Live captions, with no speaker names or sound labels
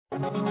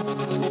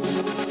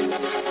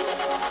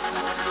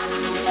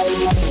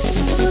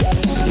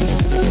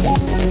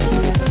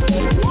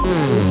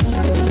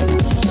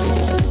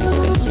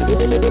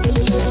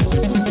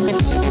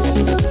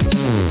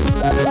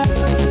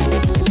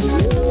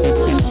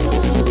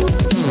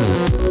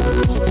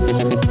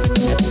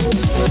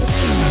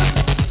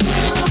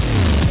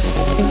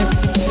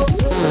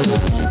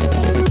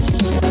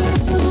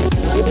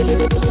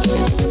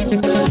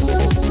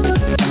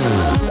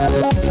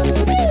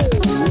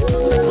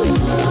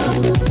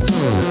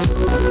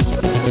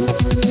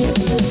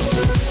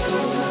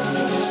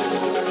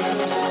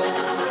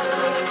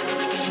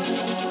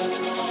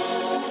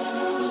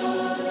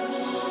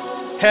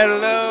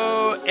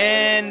Hello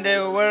and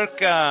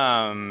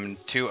welcome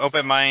to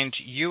Open Mind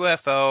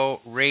UFO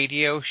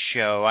Radio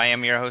Show. I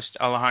am your host,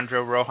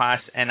 Alejandro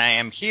Rojas, and I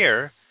am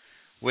here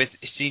with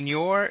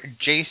Senor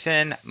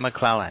Jason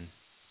McClellan.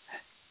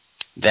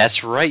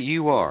 That's right,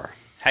 you are.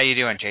 How you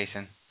doing,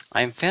 Jason?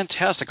 I'm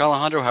fantastic.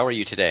 Alejandro, how are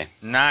you today?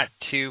 Not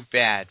too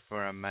bad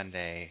for a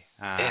Monday.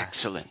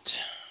 Excellent.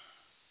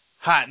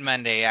 Hot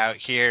Monday out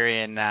here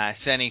in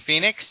sunny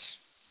Phoenix.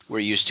 We're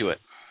used to it.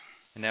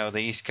 I know the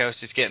East Coast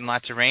is getting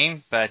lots of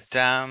rain, but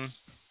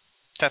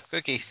tough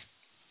cookies.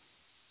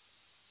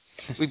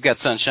 We've got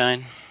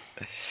sunshine.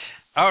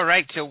 All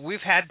right, so we've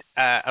had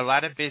a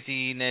lot of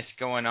busyness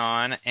going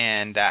on,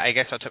 and I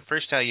guess I'll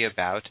first tell you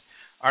about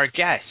our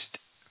guest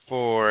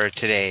for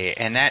today,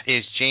 and that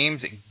is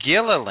James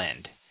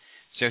Gilliland.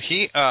 So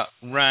he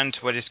runs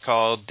what is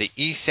called the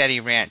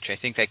ESETI Ranch.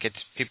 I think that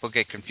people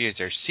get confused.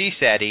 There's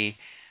CSETI,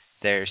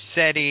 there's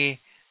SETI,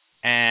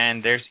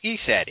 and there's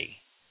ESETI.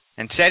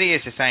 And SETI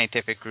is a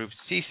scientific group,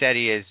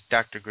 CSETI is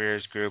Dr.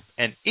 Greer's group,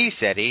 and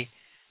ESETI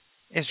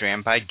is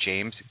ran by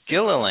James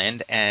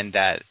Gilliland, and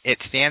it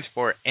stands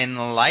for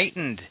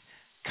Enlightened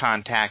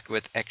Contact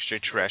with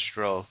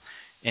Extraterrestrial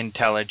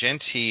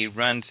Intelligence. He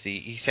runs the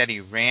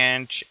ESETI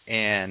Ranch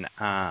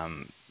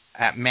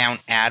at Mount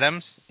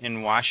Adams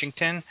in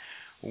Washington,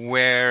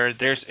 where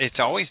it's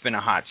always been a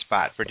hot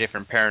spot for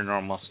different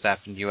paranormal stuff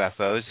and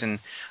UFOs, and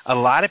a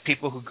lot of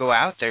people who go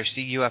out there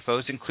see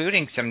UFOs,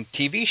 including some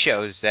TV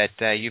shows that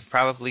you've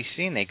probably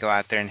seen. They go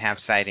out there and have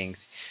sightings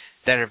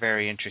that are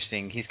very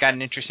interesting. He's got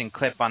an interesting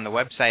clip on the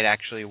website,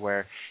 actually,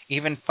 where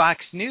even Fox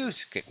News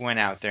went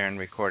out there and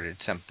recorded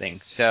something.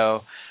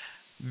 So,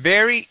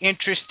 very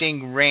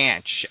interesting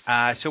ranch.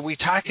 So we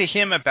talked to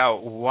him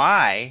about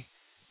why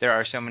there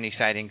are so many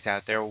sightings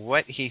out there,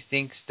 what he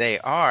thinks they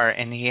are,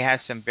 and he has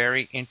some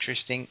very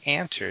interesting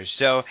answers.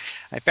 So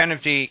I found him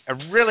to be a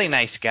really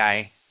nice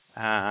guy.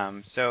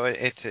 So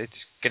it's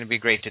going to be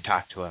great to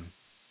talk to him.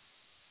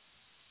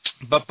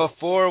 But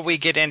before we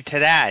get into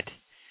that,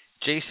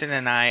 Jason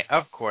and I,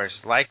 of course,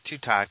 like to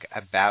talk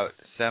about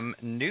some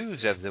news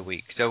of the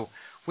week. So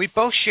we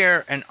both share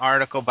an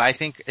article, but I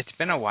think it's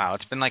been a while.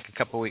 It's been like a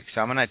couple weeks,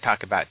 so I'm going to talk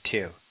about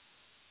two.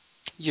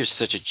 You're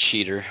such a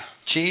cheater.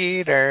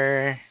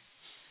 Cheater.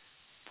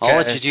 I'll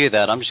let you do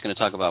that. I'm just going to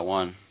talk about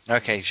one.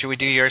 Okay, should we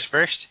do yours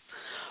first?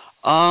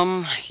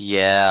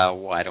 Yeah,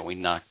 why don't we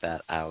knock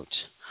that out?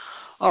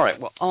 All right,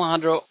 well,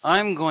 Alejandro,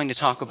 I'm going to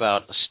talk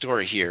about a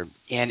story here,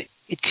 and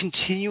it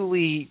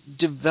continually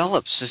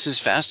develops. This is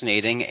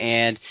fascinating,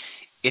 and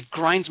it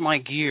grinds my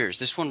gears.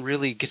 This one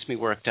really gets me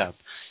worked up.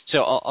 So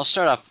I'll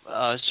start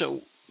off.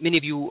 So many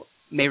of you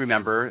may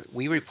remember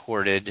we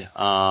reported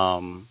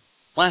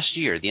last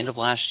year, the end of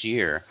last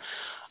year,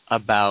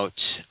 about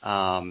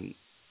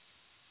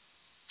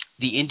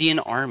the Indian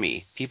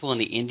Army, people in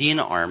the Indian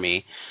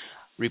Army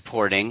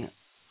reporting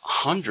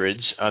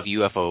hundreds of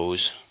UFOs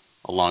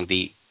along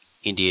the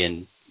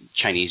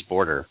Indian-Chinese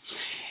border.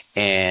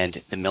 And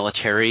the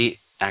military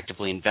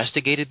actively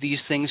investigated these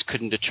things,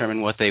 couldn't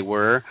determine what they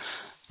were.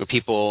 The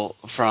people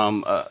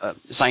from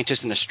scientists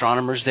and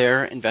astronomers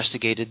there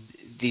investigated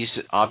these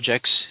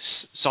objects,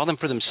 saw them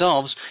for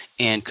themselves,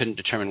 and couldn't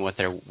determine what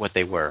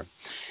they were.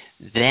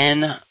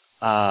 Then,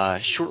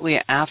 shortly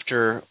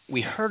after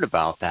we heard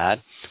about that,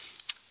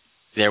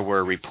 there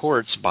were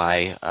reports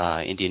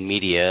by Indian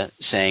media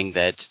saying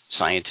that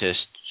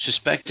scientists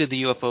suspected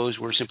the UFOs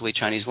were simply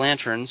Chinese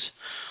lanterns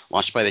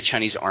launched by the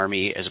Chinese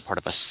Army as a part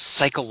of a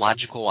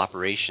psychological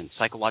operation,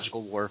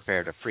 psychological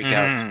warfare to freak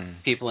out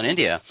people in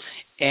India.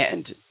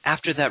 And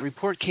after that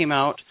report came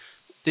out,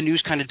 the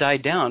news kind of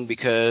died down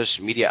because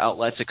media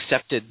outlets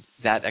accepted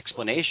that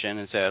explanation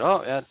and said,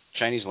 oh, yeah,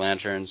 Chinese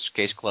lanterns,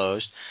 case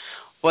closed.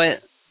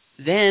 But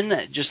then,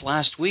 just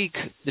last week,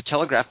 the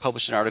Telegraph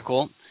published an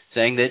article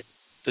saying that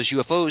those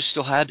UFOs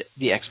still had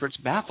the experts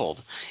baffled.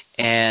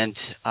 And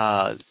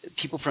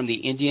people from the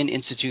Indian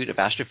Institute of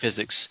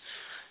Astrophysics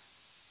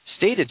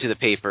stated to the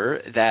paper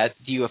that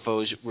the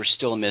UFOs were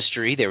still a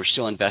mystery. They were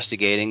still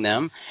investigating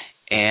them,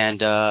 and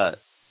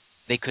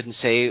they couldn't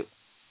say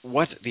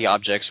what the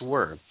objects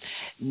were.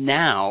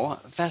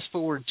 Now, fast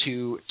forward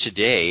to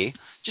today,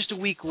 just a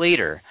week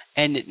later,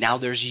 and now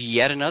there's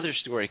yet another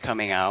story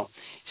coming out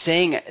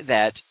saying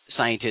that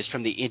scientists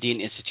from the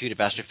Indian Institute of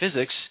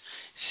Astrophysics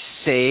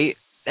say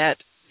that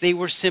they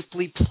were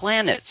simply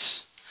planets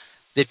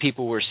that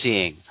people were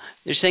seeing.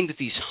 They're saying that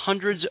these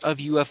hundreds of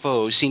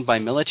UFOs seen by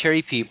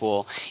military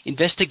people,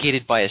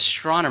 investigated by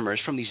astronomers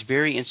from these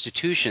very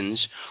institutions,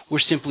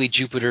 were simply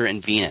Jupiter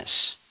and Venus.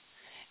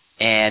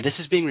 And this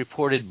is being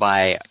reported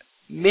by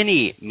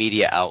many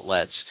media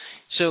outlets.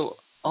 So,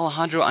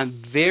 Alejandro,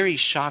 I'm very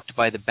shocked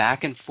by the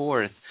back and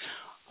forth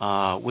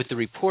with the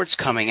reports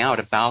coming out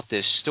about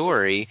this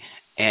story,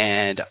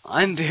 and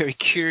I'm very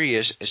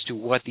curious as to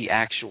what the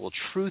actual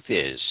truth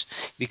is,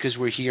 because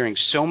we're hearing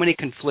so many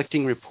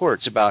conflicting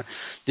reports about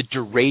the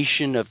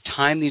duration of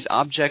time these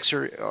objects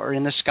are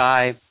in the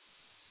sky.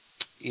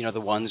 You know,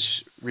 the ones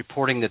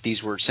reporting that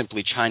these were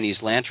simply Chinese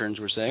lanterns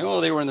were saying,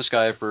 oh, they were in the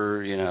sky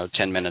for,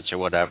 10 minutes or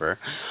whatever,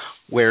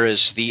 whereas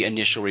the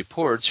initial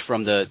reports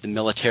from the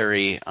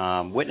military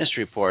witness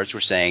reports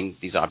were saying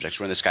these objects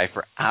were in the sky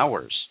for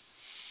hours.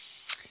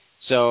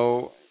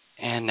 So,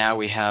 and now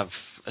we have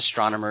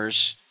astronomers,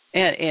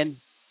 and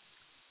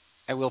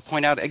I will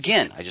point out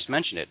again, I just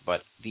mentioned it,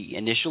 but the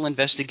initial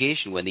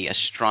investigation, when the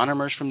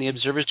astronomers from the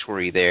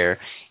observatory there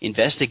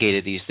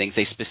investigated these things,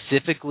 they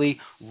specifically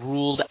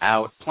ruled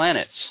out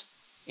planets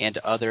and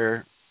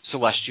other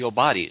celestial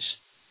bodies.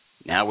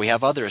 Now we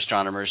have other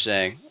astronomers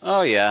saying,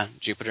 oh yeah,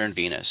 Jupiter and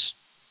Venus.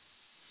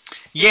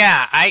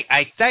 Yeah,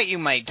 I thought you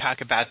might talk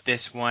about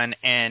this one,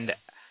 and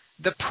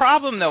the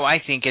problem, though, I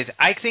think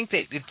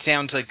that it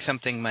sounds like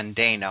something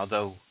mundane,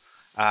 although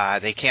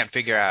they haven't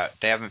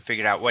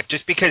figured out what,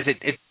 just because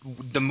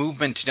the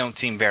movements don't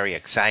seem very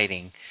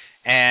exciting.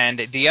 And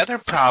the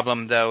other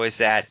problem, though, is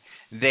that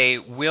they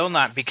will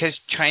not, because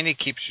China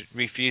keeps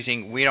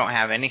refusing, we don't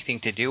have anything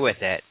to do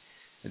with it,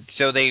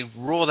 so they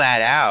rule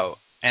that out,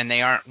 and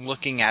they aren't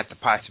looking at the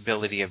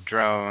possibility of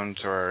drones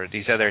or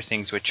these other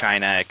things with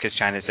China, because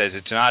China says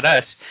it's not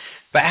us.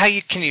 But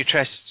can you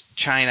trust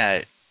China?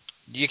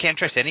 You can't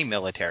trust any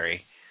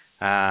military.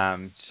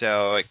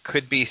 So it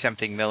could be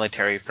something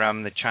military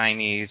from the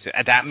Chinese.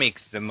 That makes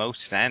the most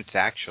sense,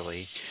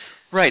 actually.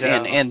 Right,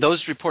 and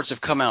those reports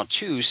have come out,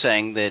 too,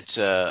 saying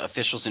that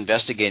officials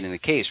investigating the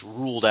case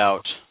ruled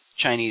out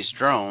Chinese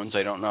drones.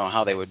 I don't know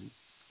how they would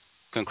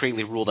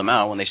concretely rule them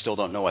out when they still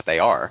don't know what they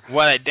are.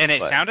 Well, it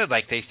sounded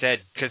like they said,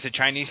 because the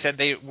Chinese said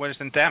it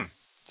wasn't them,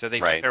 so they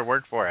took their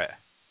word for it.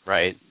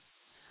 Right.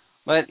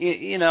 But,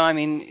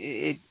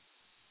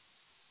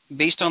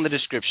 based on the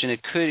description,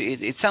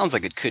 it sounds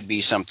like it could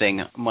be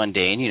something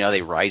mundane.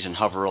 They rise and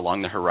hover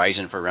along the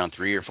horizon for around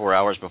 3 or 4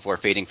 hours before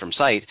fading from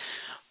sight.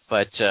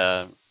 But,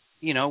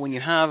 when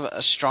you have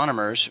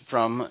astronomers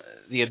from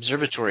the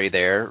observatory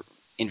there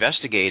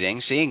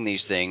investigating, seeing these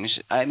things,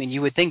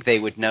 you would think they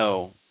would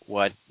know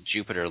what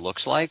Jupiter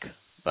looks like,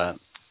 but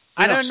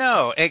I don't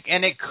know.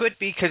 And it could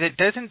be, because it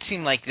doesn't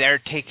seem like the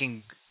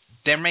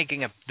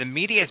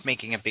media is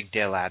making a big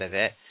deal out of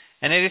it.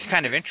 And it is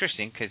kind of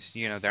interesting because,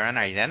 they're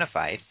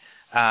unidentified.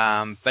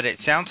 But it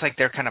sounds like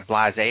they're kind of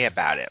blasé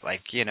about it.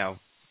 Like,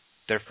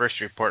 their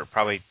first report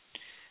probably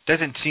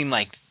doesn't seem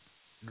like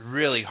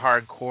really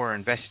hardcore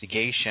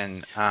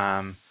investigation.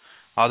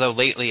 Although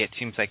lately it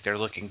seems like they're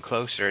looking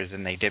closer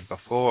than they did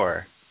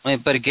before.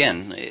 But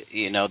again,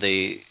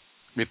 the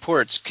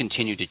reports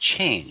continue to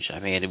change.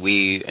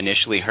 We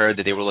initially heard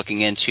that they were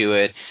looking into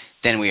it.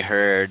 Then we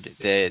heard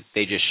that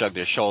they just shrugged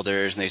their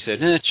shoulders and they said,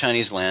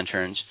 Chinese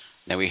lanterns.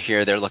 Now we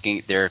hear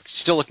they're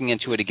still looking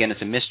into it again.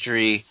 It's a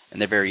mystery, and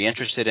they're very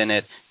interested in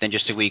it. Then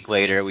just a week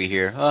later, we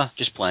hear,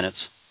 just planets.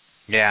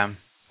 Yeah.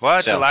 Well,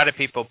 it's a lot of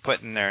people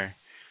putting their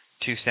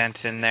 2 cents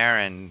in there,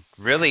 and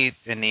really,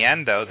 in the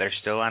end, though, they're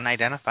still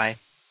unidentified.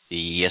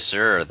 Yes,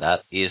 sir. That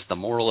is the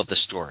moral of the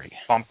story.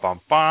 Bum,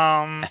 bum,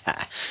 bum.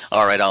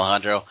 All right,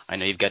 Alejandro. I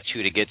know you've got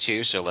 2 to get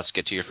to, so let's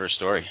get to your first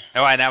story.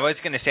 Oh, and I was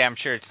going to say, I'm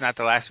sure it's not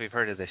the last we've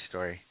heard of this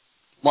story.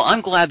 Well,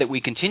 I'm glad that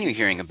we continue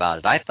hearing about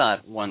it. I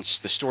thought once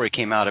the story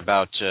came out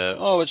about,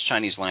 it's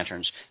Chinese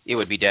lanterns, it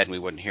would be dead and we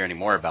wouldn't hear any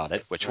more about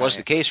it, which was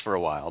the case for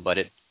a while. But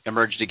it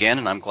emerged again,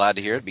 and I'm glad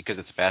to hear it because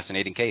it's a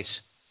fascinating case.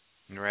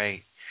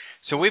 Right.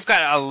 So we've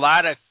got a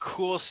lot of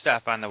cool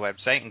stuff on the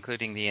website,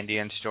 including the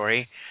Indian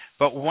story.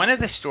 But one of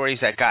the stories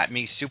that got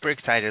me super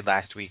excited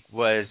last week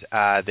was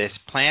this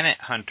planet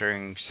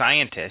hunting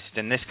scientist.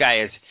 And this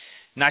guy is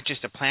not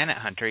just a planet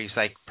hunter, he's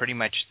like pretty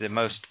much the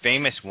most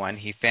famous one.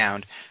 He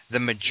found the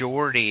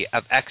majority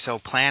of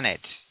exoplanets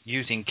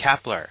using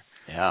Kepler.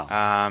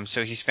 Yeah.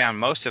 So he's found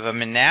most of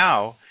them, and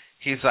now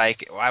he's like,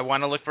 I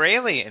want to look for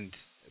aliens,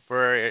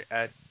 for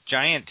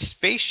giant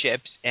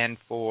spaceships, and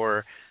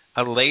for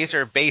a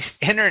laser-based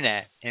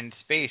internet in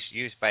space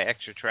used by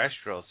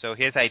extraterrestrials. So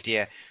his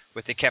idea,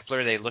 with the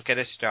Kepler, they look at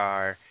a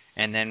star,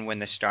 and then when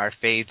the star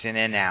fades in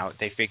and out,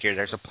 they figure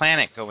there's a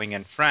planet going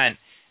in front,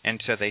 and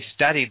so they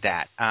studied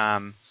that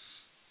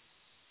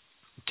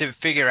to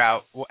figure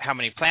out how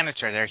many planets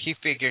are there. He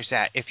figures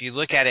that if you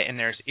look at it and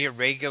there's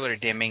irregular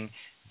dimming,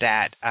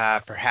 that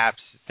perhaps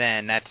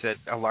then that's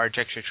a large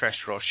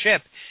extraterrestrial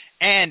ship.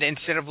 And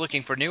instead of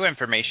looking for new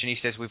information, he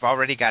says we've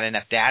already got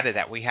enough data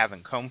that we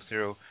haven't combed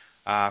through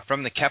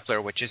from the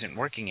Kepler, which isn't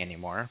working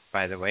anymore,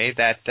 by the way,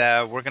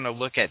 that we're going to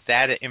look at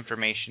that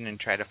information and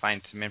try to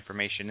find some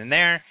information in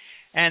there.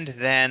 And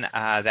then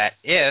that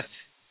if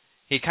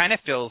he kind of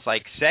feels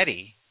like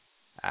SETI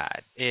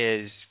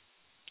is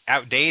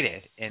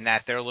outdated in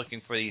that they're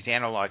looking for these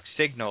analog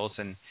signals,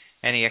 and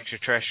any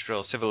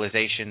extraterrestrial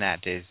civilization that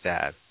is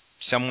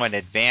somewhat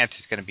advanced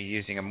is going to be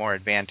using a more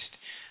advanced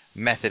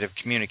method of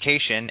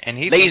communication. And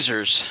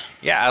lasers.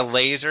 Yeah, a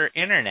laser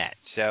internet.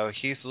 So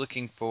he's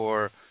looking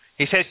for,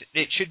 he says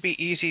it should be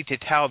easy to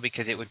tell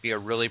because it would be a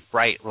really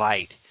bright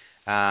light.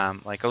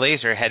 Like a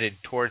laser headed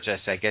towards us.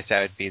 I guess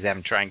that would be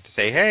them trying to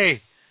say,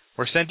 hey,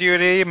 we're sending you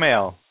an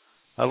email,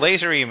 a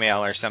laser email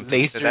or something.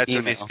 Laser so that's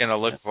email. what he's going to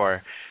look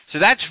for. So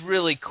that's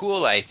really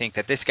cool, I think,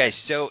 that this guy's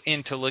so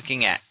into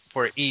looking at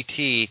for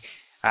ET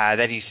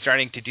that he's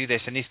starting to do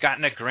this, and he's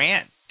gotten a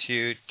grant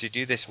to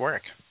do this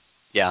work.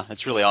 Yeah,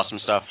 it's really awesome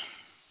stuff.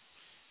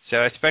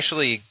 So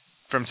especially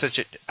from such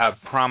a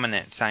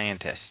prominent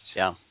scientist.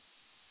 Yeah.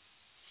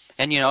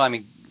 And, I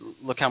mean,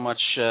 look how much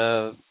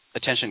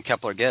attention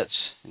Kepler gets.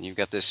 And you've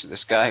got this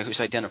guy who's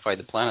identified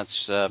the planets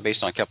based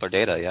on Kepler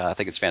data. Yeah, I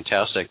think it's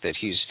fantastic that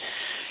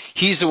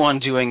he's the one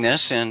doing this.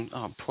 And,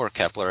 oh, poor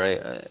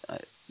Kepler.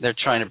 They're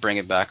trying to bring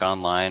it back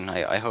online.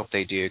 I hope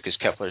they do, because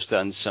Kepler's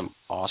done some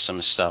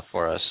awesome stuff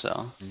for us.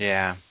 So.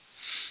 Yeah.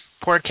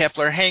 Poor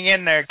Kepler. Hang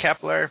in there,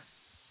 Kepler.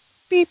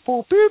 Beep,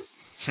 boop, beep.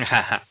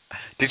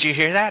 Did you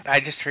hear that? I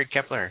just heard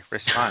Kepler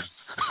respond.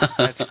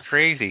 That's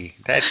crazy.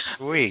 That's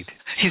sweet.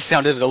 He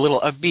sounded a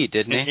little upbeat,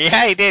 didn't he?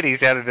 Yeah, he did.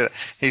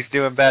 He's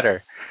doing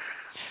better.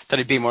 Thought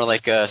he'd be more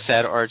like a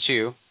sad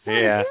R2.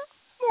 Yeah.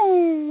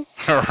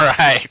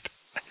 Right.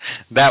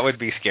 That would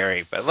be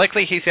scary. But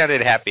luckily he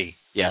sounded happy.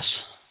 Yes.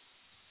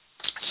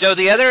 So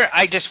the other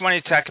I just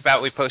wanted to talk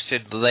about, we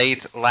posted late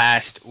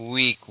last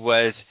week,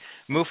 was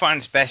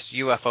MUFON's Best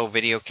UFO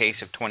Video Case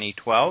of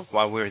 2012.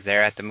 While we were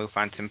there at the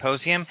MUFON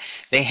Symposium,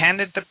 they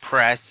handed the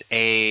press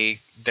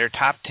their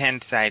top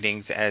 10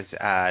 sightings as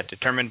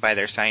determined by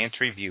their Science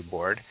Review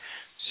Board.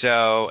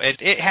 So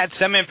it had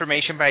some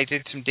information, but I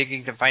did some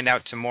digging to find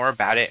out some more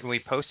about it, and we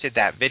posted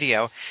that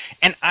video.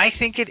 And I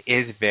think it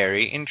is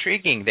very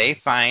intriguing. They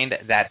find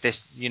that this,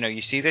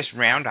 you see this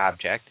round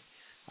object,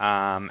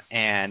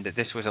 and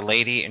this was a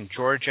lady in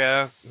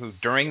Georgia who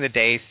during the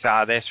day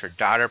saw this. Her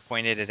daughter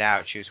pointed it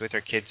out. She was with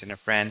her kids and a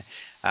friend.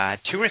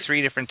 2 or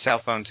 3 different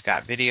cell phones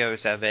got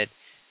videos of it,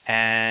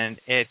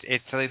 and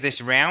it's like this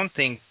round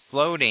thing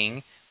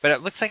floating, but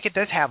it looks like it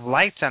does have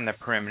lights on the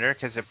perimeter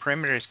because the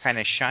perimeter is kind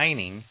of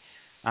shining.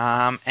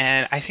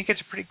 And I think it's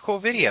a pretty cool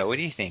video. What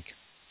do you think?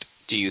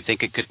 Do you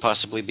think it could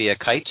possibly be a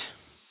kite?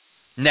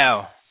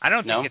 No, I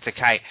don't think it's a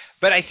kite.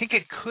 But I think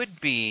it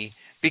could be,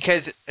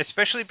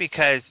 especially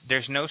because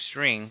there's no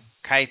string.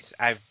 Kites,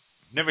 I've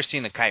never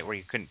seen a kite where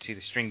you couldn't see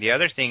the string. The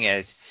other thing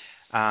is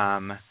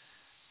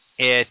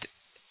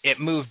it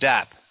moved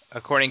up.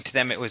 According to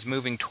them, it was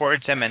moving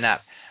towards them and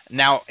up.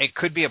 Now, it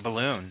could be a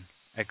balloon.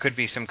 It could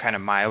be some kind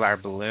of mylar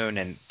balloon,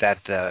 and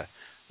that the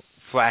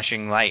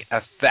flashing light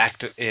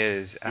effect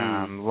is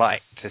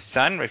light, the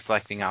sun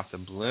reflecting off the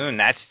balloon.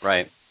 That's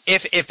right.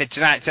 If it's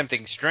not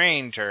something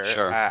strange, or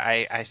sure.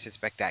 I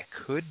suspect that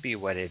could be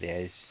what it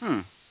is.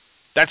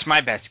 That's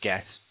my best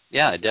guess.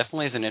 Yeah, it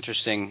definitely is an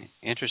interesting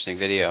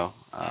video.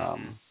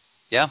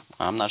 Yeah,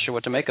 I'm not sure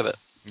what to make of it.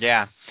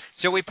 Yeah.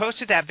 So we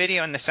posted that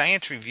video on the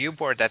Science Review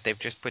Board that they've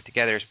just put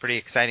together. It's pretty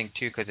exciting,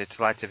 too, because it's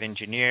lots of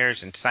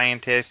engineers and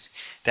scientists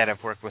that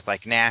have worked with,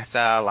 like,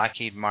 NASA,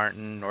 Lockheed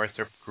Martin,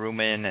 Northrop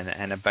Grumman,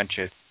 and a bunch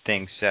of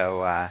things.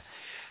 So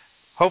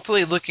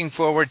hopefully looking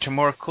forward to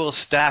more cool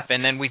stuff.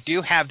 And then we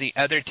do have the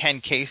other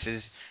 10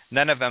 cases.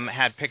 None of them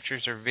had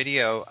pictures or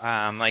video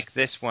like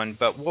this one,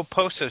 but we'll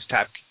post those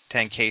top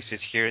 10 cases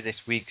here this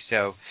week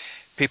so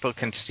people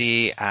can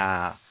see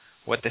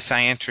what the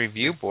Science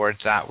Review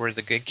Board thought were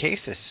the good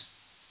cases.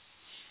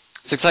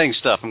 It's exciting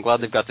stuff. I'm glad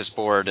they've got this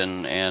board,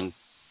 and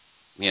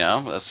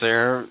that's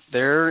their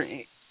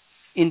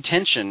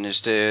intention is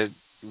to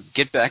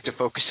get back to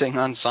focusing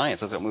on science.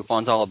 That's what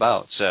MUFON's all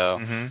about. So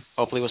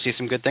hopefully we'll see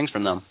some good things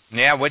from them.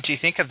 Yeah, what do you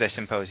think of the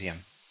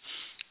symposium?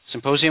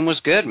 Symposium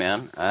was good,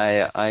 man.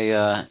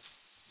 I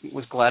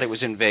was glad it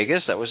was in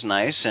Vegas. That was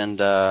nice, and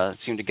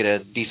seemed to get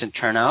a decent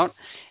turnout.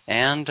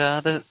 And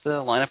the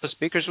lineup of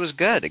speakers was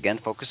good. Again,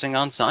 focusing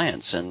on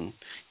science. And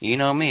you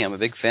know me, I'm a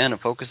big fan of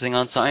focusing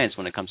on science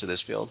when it comes to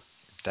this field.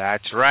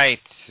 That's right.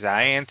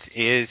 Science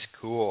is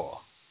cool.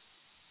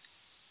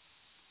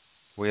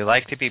 We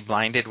like to be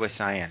blinded with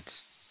science.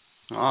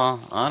 Oh,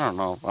 I don't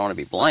know if I want to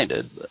be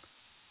blinded, but...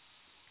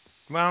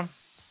 Well,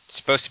 it's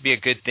supposed to be a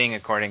good thing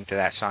according to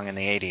that song in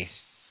the 80s.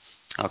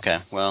 Okay,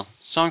 well,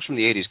 songs from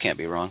the 80s can't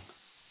be wrong.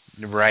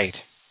 Right.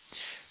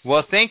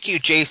 Well, thank you,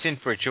 Jason,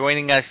 for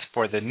joining us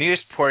for the news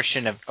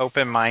portion of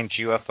Open Minds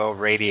UFO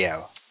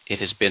Radio. It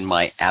has been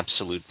my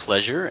absolute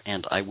pleasure,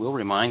 and I will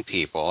remind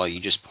people,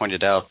 you just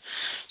pointed out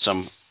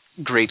some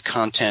great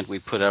content we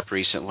put up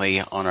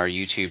recently on our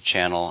YouTube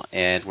channel,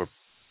 and we're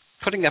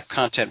putting up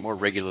content more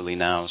regularly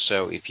now.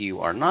 So if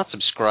you are not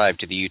subscribed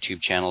to the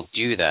YouTube channel,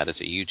 do that.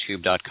 It's at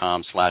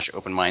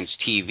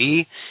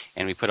youtube.com/OpenMindsTV,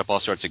 and we put up all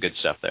sorts of good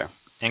stuff there.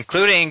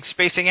 Including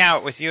Spacing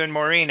Out with you and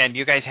Maureen, and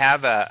you guys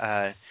have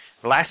the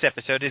last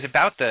episode is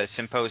about the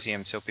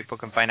symposium, so people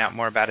can find out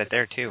more about it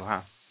there too,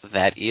 huh?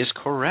 That is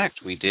correct.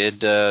 We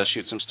did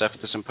shoot some stuff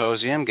at the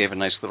symposium, gave a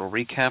nice little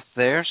recap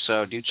there,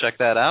 so do check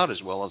that out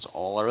as well as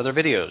all our other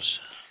videos.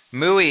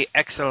 Muy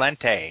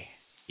excelente.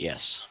 Yes.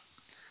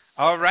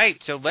 All right,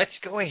 so let's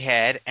go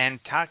ahead and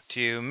talk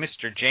to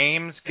Mr.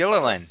 James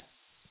Gilliland.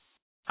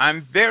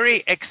 I'm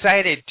very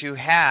excited to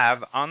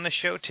have on the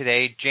show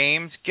today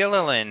James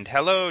Gilliland.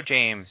 Hello,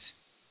 James.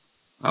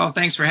 Oh,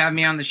 thanks for having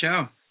me on the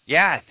show.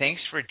 Yeah,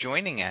 thanks for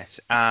joining us.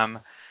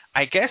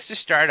 I guess to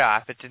start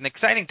off, it's an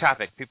exciting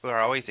topic. People are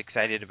always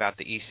excited about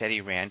the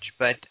ECETI Ranch,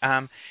 but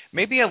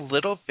maybe a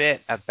little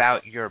bit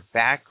about your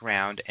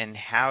background and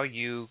how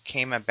you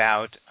came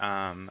about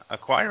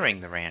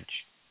acquiring the ranch.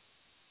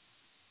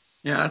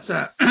 Yeah,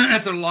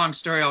 that's a long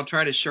story. I'll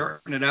try to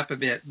shorten it up a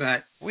bit,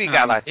 but we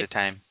got lots of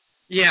time.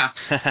 Yeah,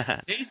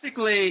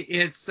 basically,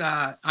 it's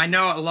I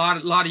know a lot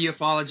of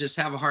ufologists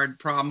have a hard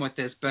problem with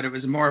this, but it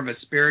was more of a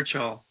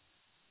spiritual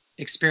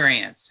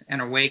experience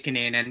and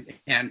awakening,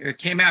 and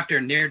it came after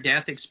a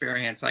near-death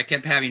experience. I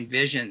kept having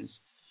visions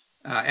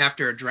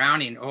after a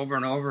drowning over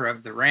and over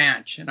of the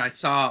ranch, and I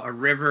saw a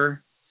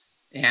river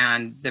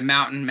and the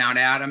mountain, Mount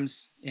Adams,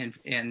 and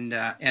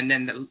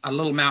then a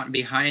little mountain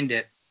behind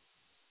it,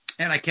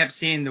 and I kept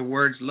seeing the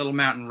words Little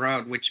Mountain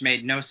Road, which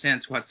made no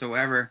sense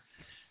whatsoever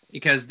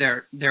because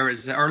there was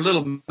our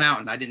little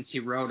mountain. I didn't see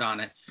road on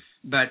it,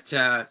 but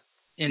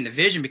in the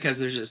vision, because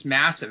there's this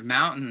massive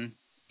mountain.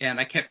 And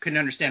I couldn't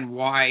understand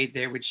why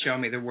they would show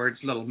me the words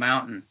Little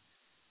Mountain.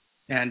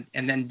 And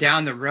then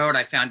down the road,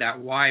 I found out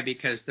why,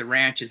 because the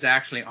ranch is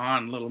actually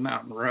on Little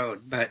Mountain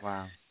Road. But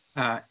wow.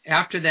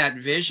 After that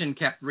vision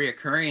kept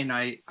reoccurring,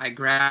 I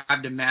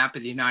grabbed a map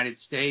of the United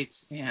States,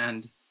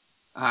 and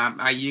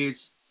I used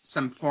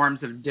some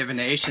forms of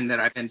divination that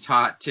I've been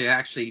taught to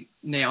actually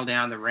nail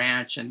down the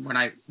ranch. And when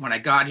I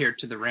got here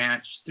to the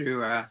ranch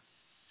through a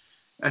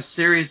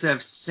series of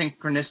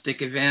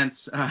synchronistic events,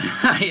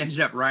 I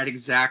ended up right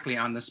exactly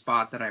on the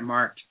spot that I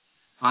marked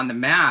on the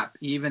map.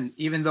 Even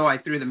though I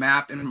threw the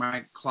map in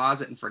my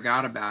closet and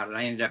forgot about it,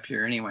 I ended up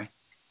here anyway.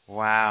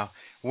 Wow.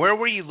 Where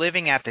were you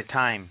living at the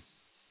time?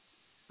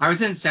 I was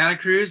in Santa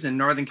Cruz in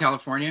Northern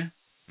California.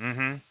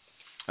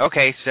 Mm-hmm.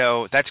 Okay,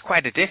 so that's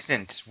quite a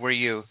distance. Were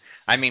you,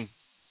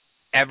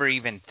 ever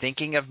even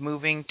thinking of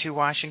moving to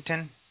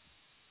Washington?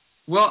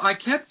 Well, I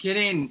kept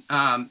getting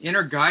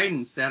inner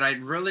guidance that I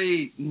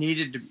really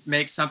needed to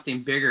make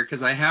something bigger,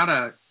 because I had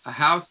a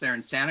house there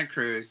in Santa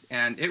Cruz,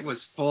 and it was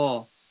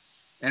full.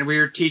 And we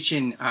were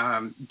teaching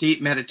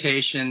deep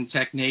meditation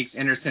techniques,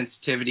 inner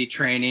sensitivity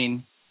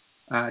training,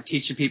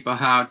 teaching people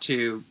how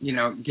to,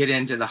 get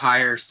into the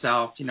higher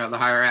self, the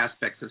higher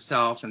aspects of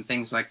self and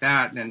things like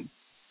that.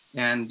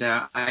 And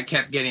I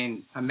kept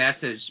getting a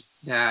message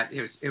that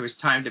it was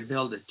time to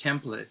build a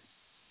template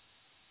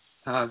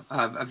of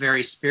a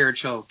very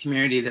spiritual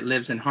community that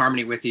lives in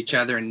harmony with each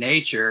other and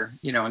nature,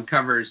 and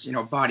covers,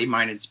 body,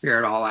 mind, and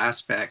spirit, all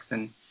aspects,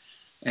 and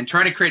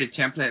try to create a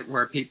template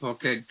where people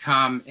could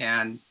come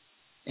and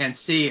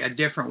see a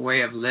different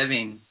way of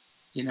living,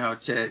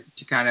 to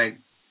kind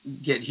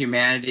of get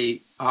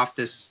humanity off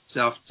this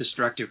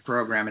self-destructive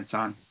program it's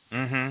on.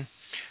 Mm-hmm.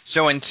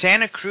 So in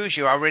Santa Cruz,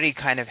 you already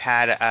kind of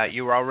had,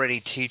 you were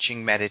already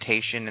teaching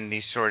meditation and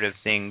these sort of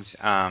things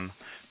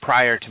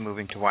prior to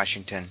moving to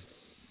Washington.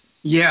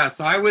 Yes,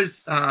 I was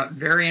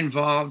very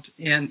involved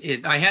in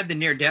it. I had the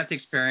near-death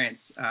experience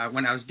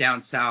when I was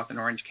down south in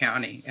Orange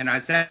County, and I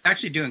was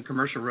actually doing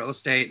commercial real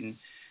estate and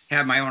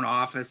had my own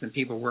office and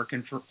people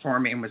working for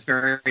me, and was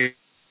very, very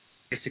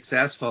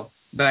successful.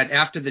 But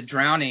after the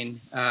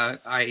drowning,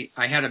 I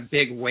had a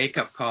big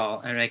wake-up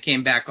call, and I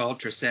came back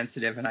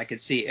ultra-sensitive, and I could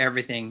see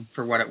everything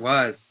for what it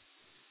was.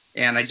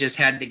 And I just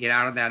had to get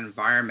out of that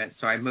environment,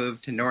 so I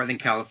moved to Northern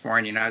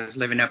California, and I was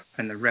living up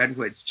in the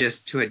Redwoods just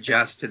to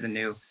adjust to the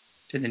new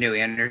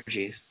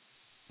energies.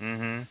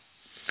 Mm-hmm.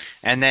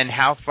 And then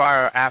how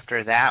far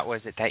after that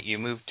was it that you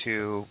moved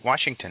to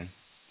Washington?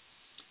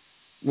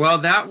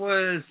 Well, that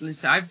was,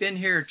 I've been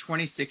here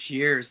 26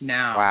 years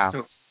now. Wow.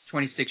 So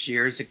 26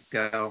 years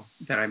ago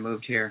that I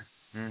moved here.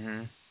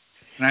 Mm-hmm.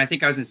 And I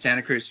think I was in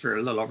Santa Cruz for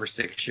a little over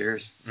 6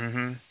 years.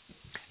 Mm-hmm.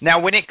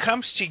 Now, when it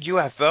comes to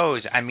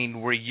UFOs,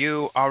 were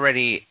you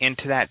already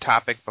into that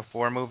topic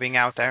before moving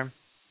out there?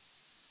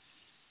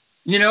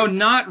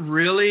 Not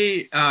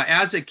really.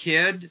 As a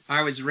kid,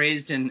 I was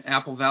raised in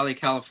Apple Valley,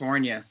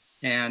 California,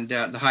 and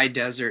the high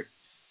desert,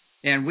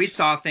 and we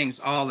saw things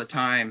all the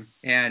time.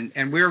 And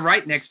we were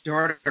right next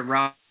door to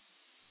Ralph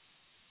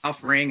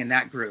Ring and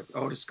that group,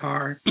 Otis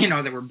Carr,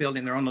 that were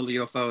building their own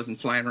little UFOs and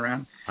flying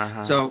around.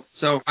 Uh-huh.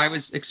 So I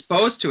was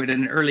exposed to it at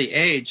an early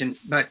age,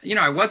 but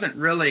I wasn't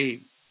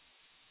really.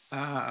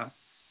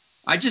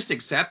 I just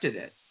accepted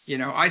it.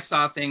 I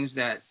saw things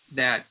that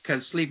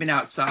because sleeping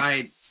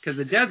outside. Because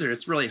the desert,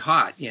 it's really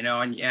hot, and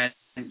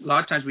a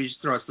lot of times we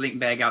just throw a sleeping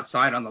bag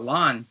outside on the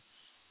lawn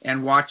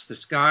and watch the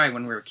sky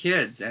when we were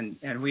kids,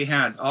 and we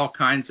had all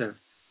kinds of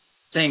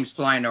things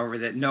flying over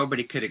that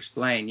nobody could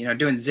explain,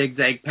 doing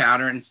zigzag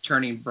patterns,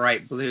 turning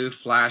bright blue,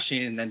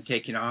 flashing, and then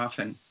taking off,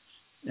 and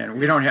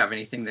we don't have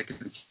anything that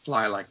can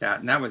fly like that.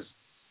 And that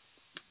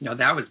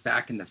was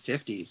back in the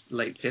 50s,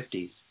 late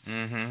 50s.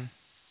 Mm-hmm.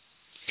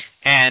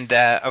 And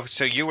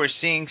so you were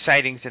seeing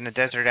sightings in the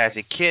desert as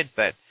a kid,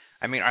 but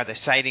I mean, are the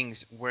sightings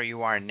where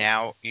you are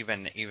now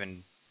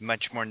even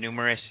much more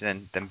numerous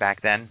than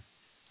back then?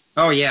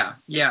 Oh yeah.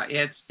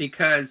 It's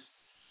because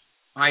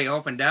I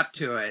opened up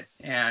to it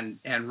and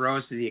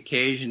rose to the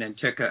occasion and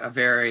took a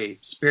very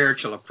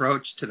spiritual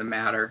approach to the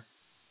matter.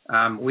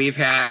 We've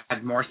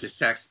had more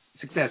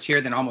success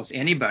here than almost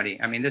anybody.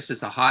 I mean, this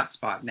is a hot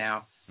spot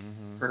now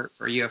for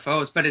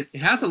UFOs, but it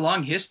has a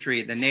long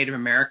history. The Native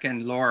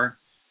American lore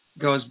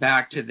goes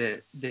back to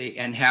the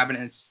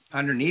inhabitants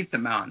underneath the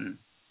mountain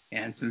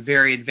and some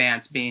very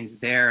advanced beings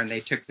there, and they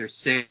took their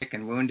sick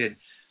and wounded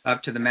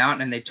up to the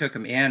mountain, and they took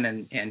them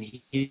in and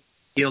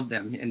healed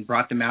them and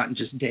brought them out in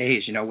just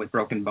days, with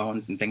broken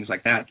bones and things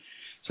like that.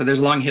 So there's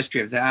a long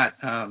history of that.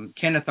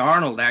 Kenneth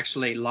Arnold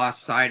actually lost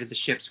sight of the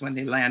ships when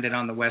they landed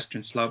on the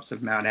western slopes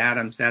of Mount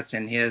Adams. That's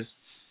in his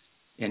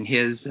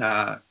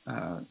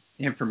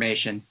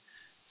information.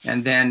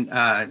 And then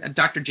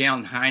Dr.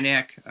 Jalen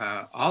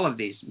Hynek, all of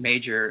these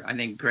major, I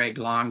think Greg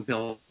Long,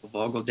 Bill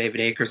Vogel, David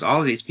Akers,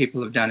 all of these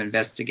people have done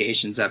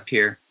investigations up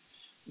here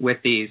with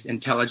these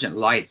intelligent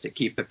lights that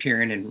keep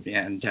appearing,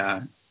 and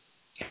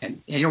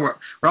we're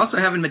also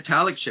having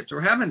metallic ships.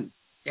 We're having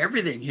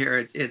everything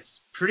here. It's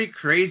pretty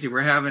crazy.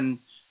 We're having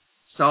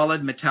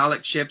solid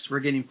metallic ships we're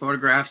getting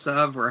photographs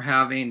of. We're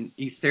having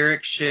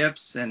etheric ships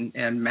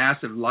and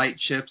massive light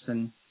ships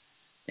and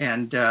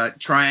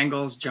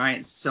triangles,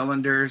 giant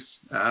cylinders,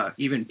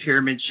 even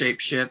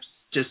pyramid-shaped ships,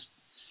 just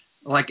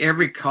like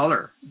every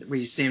color that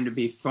we seem to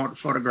be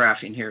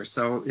photographing here.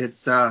 So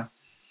it's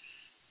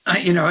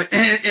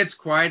it's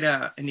quite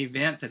an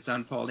event that's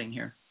unfolding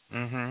here.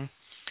 Mm-hmm.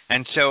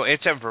 And so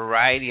it's a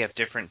variety of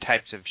different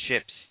types of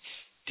ships.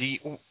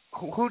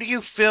 Who do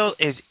you feel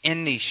is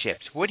in these ships?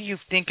 What do you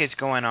think is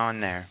going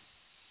on there?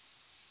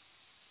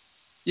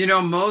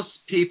 Most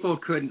people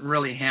couldn't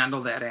really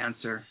handle that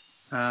answer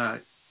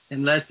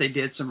unless they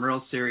did some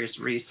real serious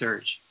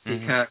research,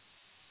 because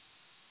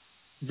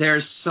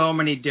there's so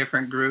many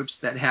different groups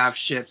that have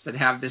ships that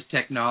have this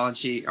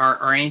technology.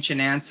 Our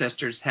ancient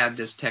ancestors had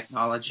this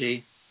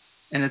technology,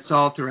 and it's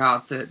all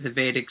throughout the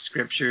Vedic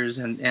scriptures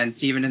and it's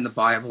even in the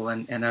Bible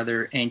and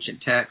other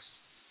ancient texts.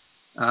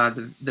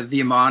 The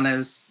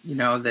Vimanas,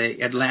 the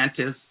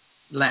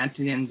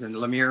Atlanteans and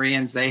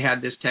Lemurians, they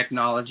had this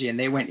technology, and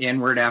they went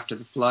inward after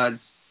the floods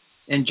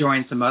and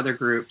joined some other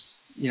groups,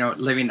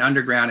 living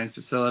underground in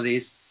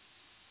facilities.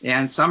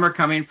 And some are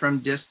coming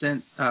from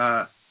distant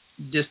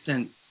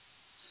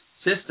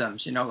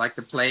systems, like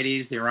the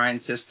Pleiades, the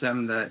Orion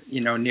system,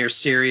 near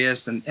Sirius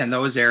and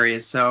those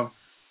areas. So,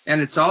 and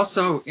it's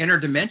also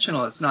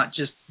interdimensional. It's not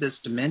just this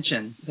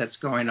dimension that's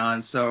going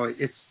on. So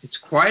it's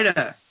quite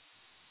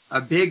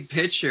a big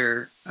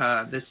picture.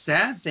 The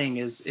sad thing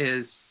is,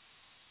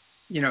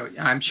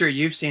 I'm sure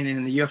you've seen it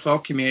in the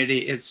UFO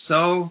community. It's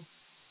so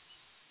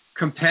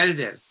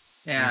competitive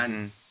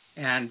and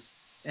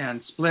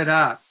split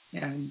up.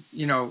 And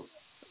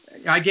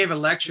I gave a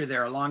lecture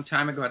there a long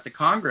time ago at the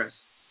Congress,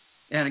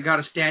 and it got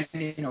a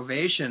standing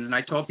ovation. And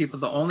I told people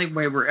the only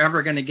way we're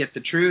ever going to get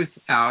the truth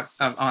out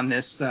on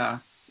this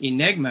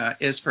enigma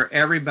is for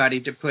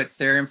everybody to put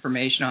their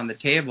information on the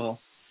table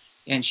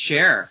and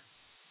share.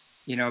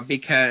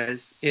 Because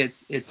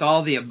it's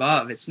all the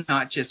above. It's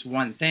not just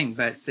one thing,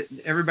 but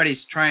everybody's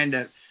trying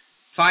to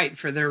fight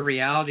for their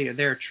reality or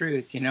their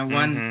truth.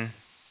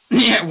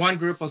 One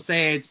group will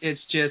say it's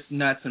just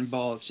nuts and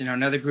bolts.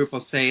 Another group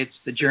will say it's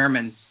the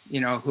Germans,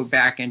 who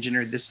back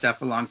engineered this stuff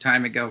a long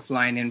time ago,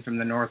 flying in from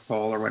the North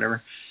Pole or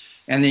whatever.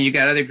 And then you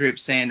got other groups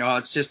saying, oh,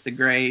 it's just the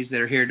Greys that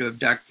are here to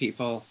abduct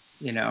people,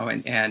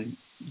 and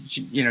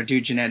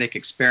do genetic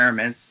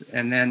experiments.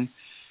 And then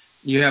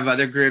you have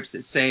other groups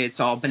that say it's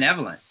all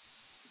benevolent.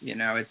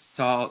 It's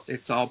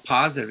all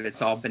positive.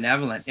 It's all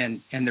benevolent.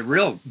 And the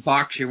real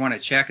box you want to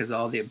check is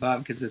all the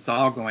above, because it's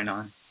all going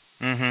on.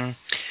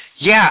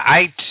 Yeah,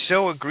 I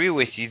so agree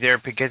with you there,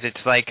 because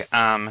it's like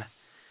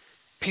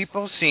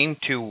people seem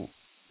to,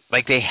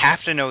 like, they have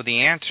to know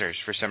the answers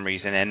for some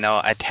reason, and they'll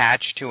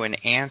attach to an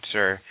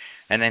answer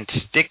and then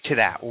stick to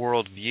that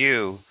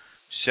worldview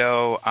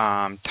so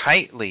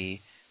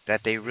tightly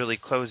that they really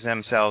close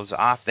themselves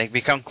off. They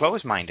become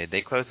closed-minded.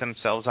 They close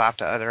themselves off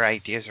to other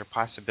ideas or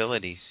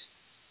possibilities.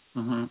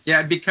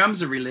 Yeah, it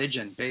becomes a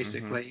religion,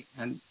 basically.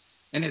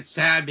 And it's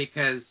sad,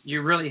 because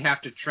you really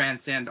have to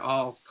transcend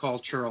all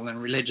cultural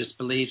and religious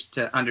beliefs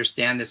to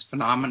understand this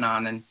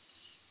phenomenon,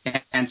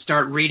 and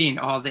start reading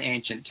all the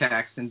ancient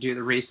texts and do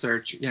the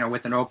research,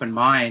 with an open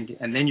mind.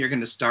 And then you're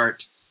going to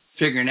start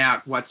figuring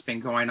out what's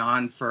been going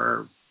on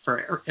for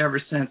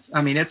ever since.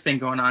 I mean, it's been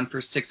going on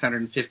for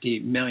 650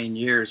 million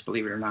years,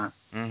 believe it or not.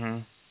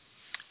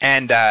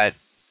 And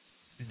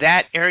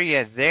that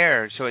area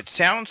there, so it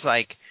sounds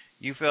like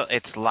you feel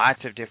it's lots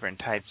of different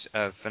types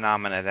of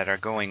phenomena that are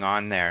going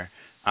on there.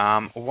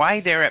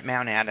 Why there at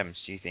Mount Adams,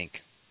 do you think?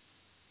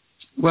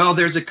 Well,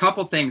 there's a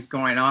couple things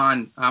going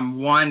on.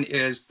 One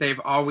is they've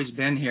always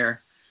been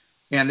here,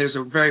 and there's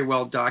a very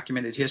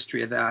well-documented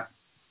history of that.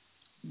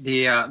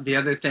 The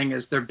other thing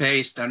is they're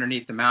based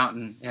underneath the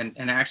mountain,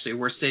 and actually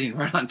we're sitting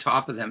right on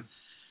top of them.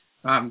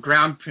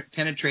 ground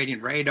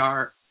penetrating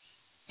radar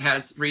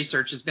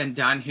research has been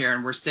done here,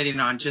 and we're sitting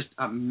on just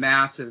a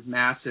massive,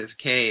 massive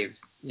cave,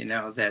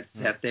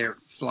 that they're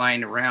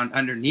flying around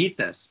underneath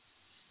us.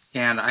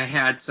 And I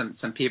had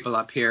some people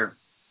up here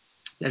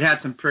that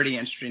had some pretty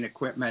interesting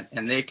equipment,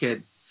 and they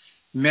could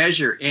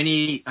measure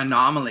any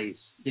anomalies,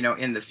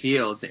 in the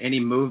fields, any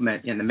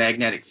movement in the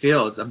magnetic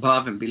fields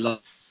above and below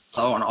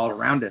and all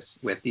around us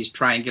with these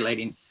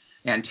triangulating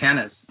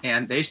antennas.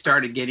 And they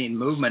started getting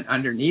movement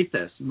underneath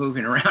us,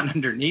 moving around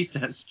underneath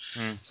us.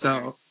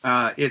 So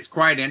it's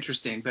quite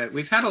interesting. But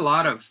we've had a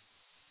lot of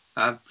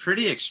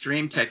pretty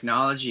extreme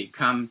technology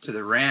come to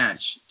the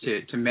ranch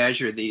to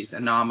measure these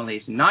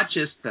anomalies, not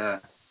just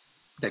the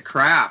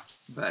craft,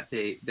 but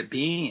the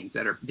beings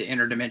that are the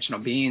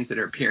interdimensional beings that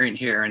are appearing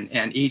here,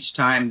 and each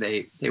time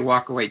they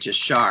walk away just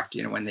shocked,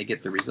 when they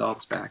get the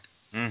results back.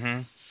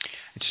 Mm-hmm.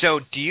 So,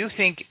 do you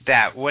think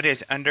that what is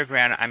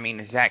underground? I mean,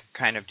 is that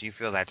do you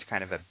feel that's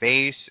kind of a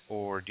base,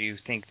 or do you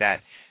think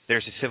that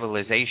there's a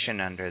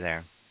civilization under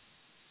there?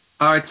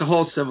 It's a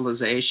whole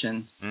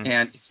civilization,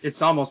 and it's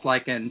almost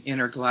like an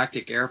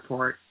intergalactic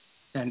airport.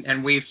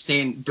 And we've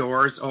seen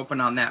doors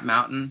open on that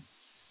mountain,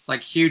 like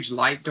huge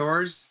light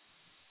doors,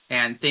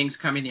 and things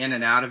coming in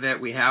and out of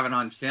it. We have it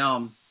on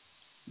film.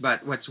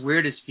 But what's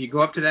weird is if you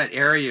go up to that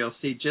area, you'll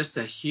see just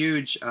a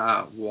huge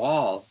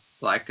wall,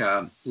 like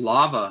a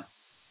lava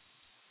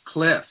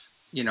cliff,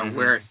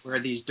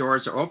 where these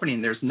doors are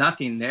opening. There's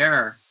nothing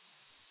there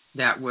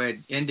that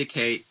would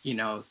indicate,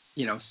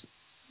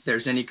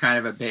 there's any kind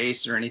of a base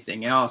or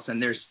anything else.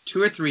 And there's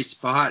 2 or 3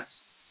 spots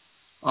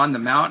on the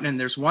mountain, and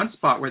there's one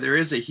spot where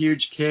there is a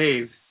huge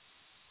cave,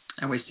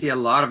 and we see a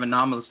lot of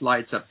anomalous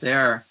lights up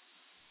there.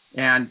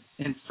 And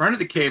in front of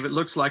the cave, it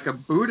looks like a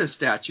Buddha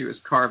statue is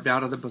carved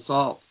out of the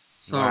basalt.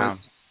 So wow.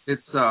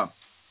 It's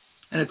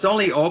and it's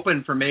only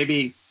open for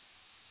maybe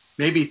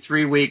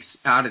 3 weeks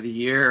out of the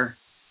year.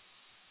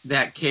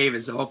 That cave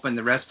is open.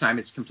 The rest of the time,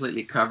 it's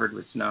completely covered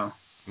with snow.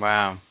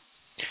 Wow.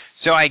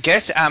 So I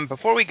guess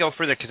before we go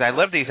further, because I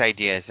love these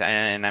ideas,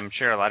 and I'm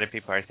sure a lot of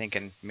people are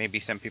thinking,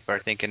 maybe some people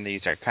are thinking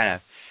these are kind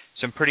of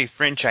some pretty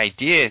fringe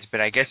ideas,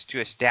 but I guess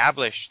to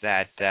establish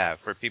that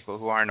for people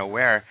who aren't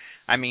aware,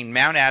 I mean,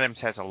 Mount Adams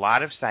has a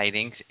lot of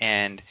sightings,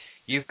 and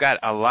you've got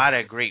a lot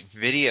of great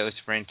videos,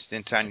 for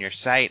instance, on your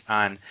site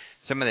on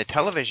some of the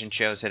television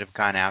shows that have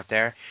gone out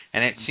there,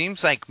 and it seems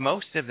like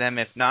most of them,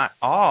 if not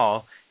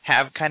all,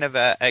 have kind of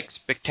a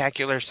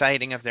spectacular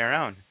sighting of their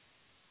own.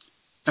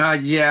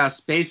 Yes,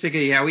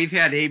 basically, yeah. We've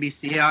had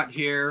ABC out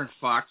here,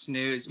 Fox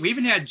News. We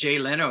even had Jay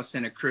Leno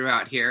send a crew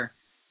out here,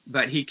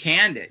 but he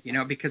canned it,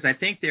 because I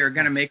think they were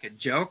going to make a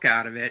joke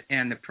out of it.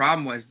 And the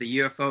problem was the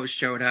UFOs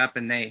showed up,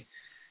 and they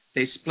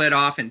split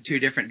off in 2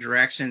 different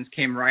directions,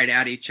 came right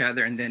at each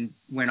other, and then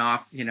went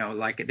off,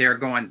 like they were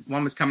going,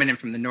 one was coming in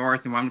from the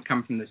north and one was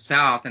coming from the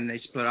south, and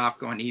they split off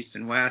going east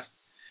and west.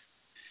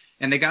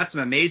 And they got some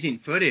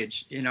amazing footage,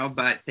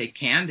 but they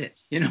canned it.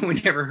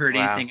 We never heard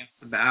anything else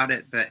about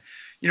it. But,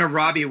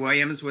 Robbie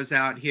Williams was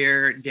out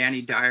here.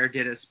 Danny Dyer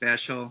did a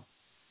special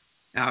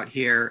out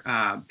here.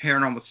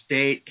 Paranormal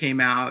State came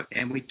out,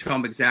 and we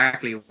told them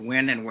exactly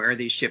when and where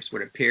these ships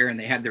would appear, and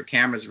they had their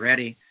cameras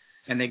ready.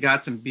 And they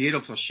got some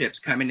beautiful ships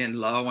coming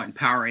in low and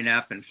powering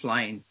up and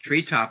flying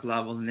treetop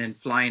level and then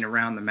flying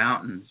around the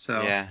mountain.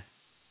 So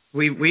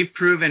we've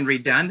proven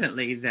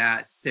redundantly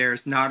that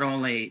there's not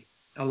only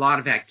a lot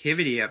of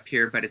activity up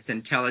here, but it's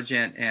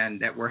intelligent,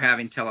 and that we're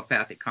having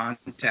telepathic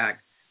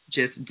contact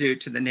just due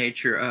to the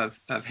nature of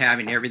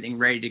having everything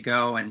ready to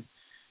go and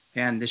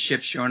the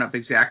ships showing up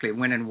exactly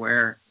when and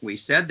where we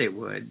said they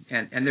would.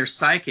 And their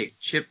psychic,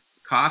 Chip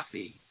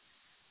Coffey,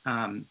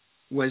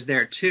 was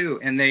there too,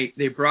 and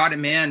they brought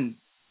him in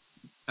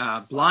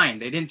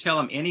blind. They didn't tell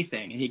him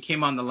anything, and he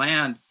came on the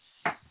land,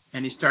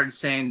 and he started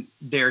saying,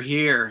 "They're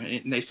here,"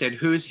 and they said,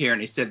 "Who's here?"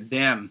 And he said,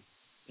 "Them."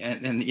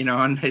 And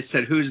and they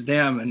said, "Who's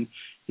them?" And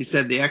he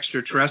said, "The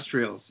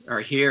extraterrestrials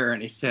are here."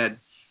 And he said,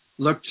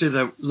 look to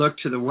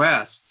the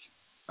west,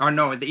 or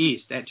no, the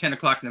east. At 10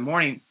 o'clock in the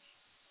morning,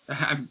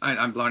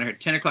 I'm blowing here.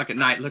 10 o'clock at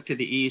night, look to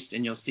the east,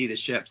 and you'll see the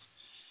ships.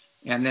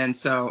 And then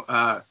so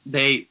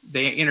they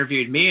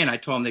interviewed me, and I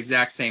told them the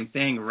exact same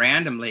thing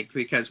randomly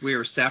because we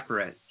were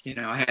separate.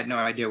 I had no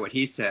idea what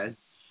he said.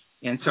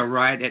 And so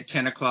right at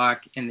 10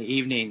 o'clock in the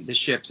evening, the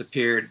ships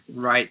appeared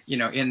right,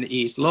 in the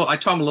east. I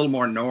told them a little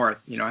more north,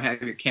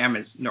 have your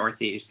cameras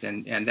northeast,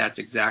 and that's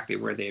exactly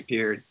where they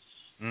appeared.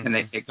 Mm-hmm. And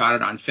they got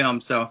it on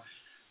film. So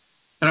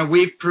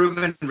we've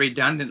proven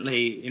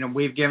redundantly,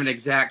 we've given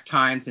exact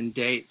times and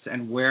dates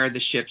and where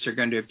the ships are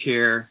going to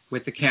appear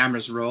with the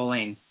cameras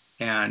rolling.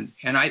 And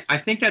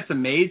I think that's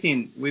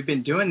amazing. We've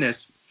been doing this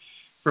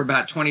for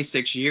about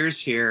 26 years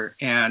here,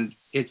 and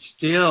it's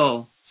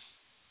still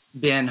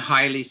been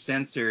highly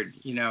censored,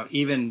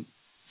 even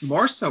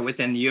more so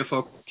within the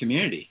UFO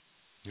community.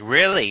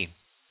 Really?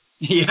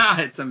 Yeah,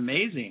 it's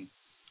amazing.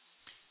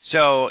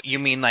 So you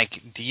mean like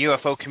the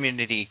UFO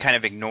community kind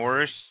of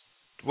ignores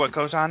what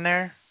goes on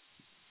there?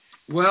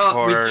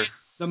 Well,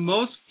 the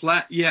most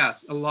flat, yes,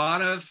 a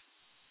lot of,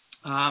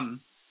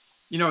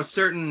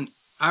 certain,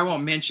 I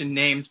won't mention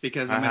names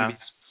because I'm going to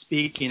be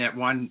speaking at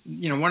one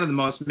of the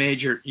most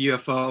major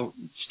UFO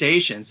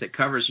stations that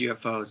covers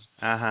UFOs.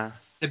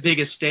 The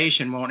biggest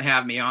station won't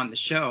have me on the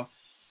show,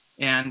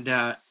 and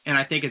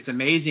I think it's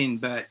amazing.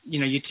 But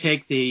you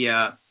take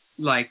the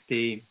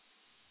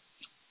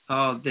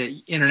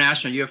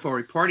International UFO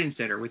Reporting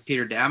Center with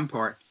Peter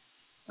Davenport.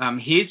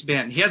 He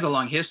has a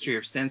long history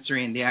of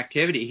censoring the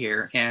activity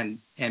here and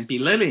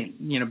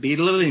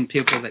belittling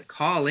people that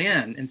call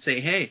in and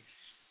say, hey,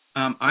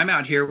 I'm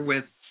out here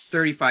with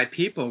 35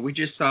 people. We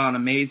just saw an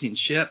amazing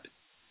ship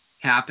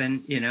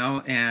happen,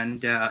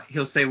 and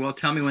he'll say, well,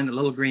 tell me when the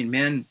little green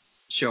men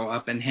show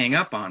up, and hang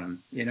up on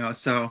them,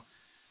 So,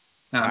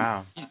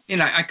 wow.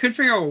 I couldn't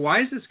figure out, well,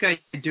 why is this guy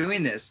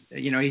doing this?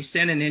 He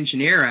sent an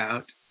engineer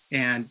out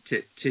and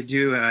to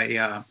do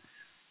a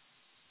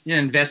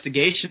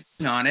investigation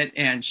on it,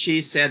 and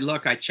she said,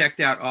 look, I checked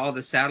out all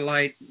the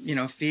satellite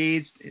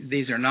feeds.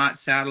 These are not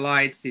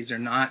satellites. These are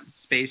not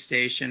space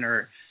station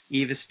or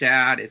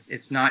Evostat.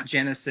 It's not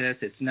Genesis.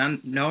 It's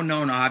no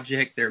known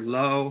object. They're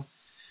low.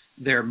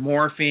 They're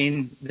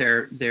morphing.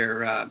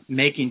 They're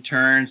making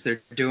turns.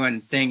 They're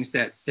doing things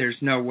that there's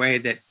no way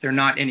that they're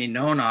not any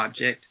known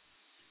object.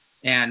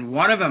 And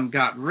one of them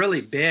got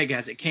really big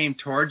as it came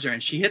towards her,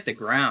 and she hit the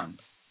ground.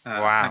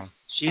 Wow.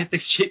 She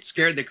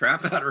scared the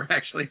crap out of her,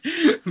 actually.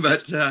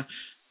 But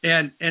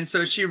and so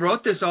she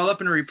wrote this all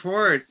up in a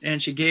report,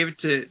 and she gave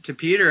it to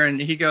Peter, and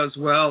he goes,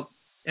 well,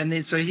 and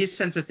then so he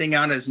sends a thing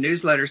out as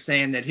newsletter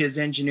saying that his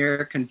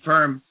engineer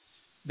confirmed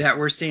that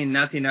we're seeing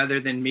nothing other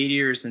than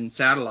meteors and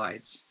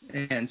satellites.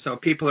 And so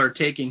people are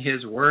taking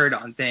his word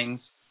on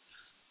things.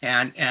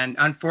 And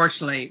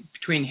unfortunately,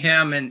 between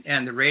him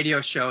and the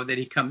radio show that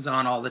he comes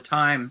on all the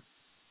time,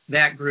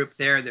 that group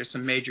there's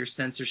some major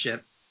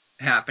censorship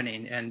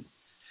happening.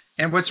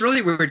 And what's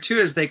really weird too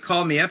is they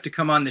called me up to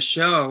come on the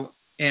show,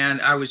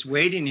 and I was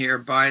waiting here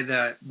by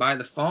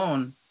the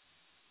phone,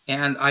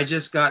 and I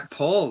just got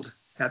pulled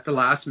at the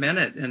last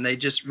minute, and they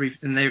just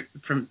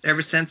from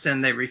ever since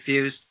then they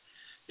refused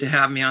to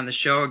have me on the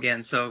show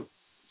again. So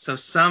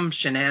some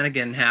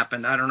shenanigan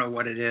happened. I don't know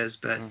what it is,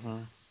 but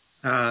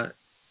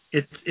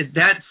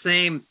that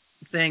same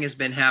thing has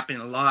been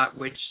happening a lot,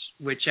 which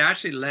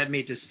actually led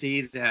me to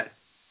see that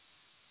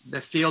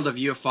the field of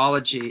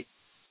ufology.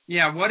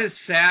 Yeah, what is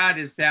sad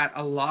is that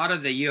a lot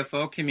of the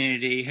UFO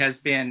community has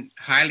been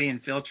highly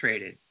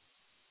infiltrated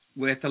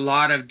with a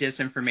lot of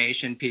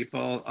disinformation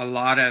people, a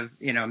lot of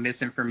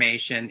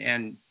misinformation,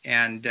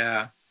 and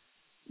a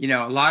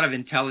lot of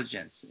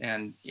intelligence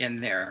and in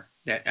there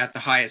that at the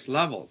highest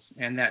levels,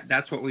 and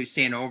that's what we've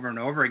seen over and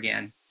over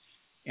again,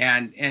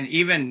 and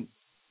even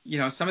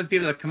some of the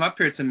people that come up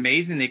here, it's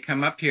amazing. They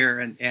come up here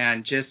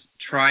and just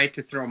try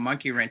to throw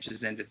monkey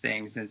wrenches into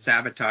things and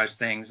sabotage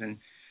things and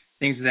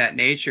things of that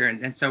nature.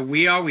 And so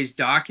we always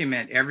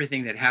document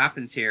everything that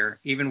happens here,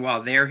 even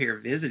while they're here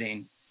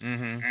visiting.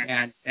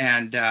 Mm-hmm.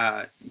 And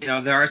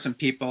there are some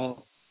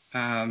people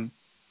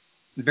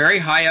very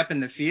high up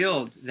in the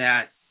field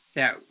that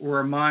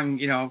were among,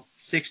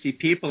 60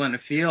 people in the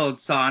field,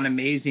 saw an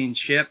amazing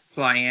ship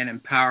fly in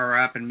and power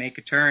up and make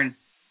a turn,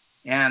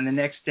 and the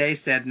next day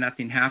said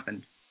nothing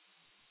happened.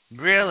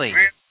 Really?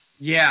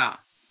 Yeah.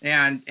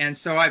 And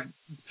so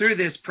through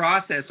this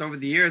process over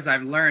the years,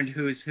 I've learned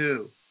who's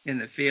who in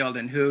the field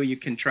and who you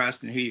can trust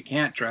and who you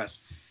can't trust.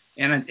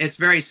 And it's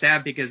very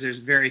sad because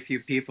there's very few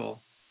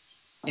people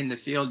in the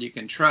field you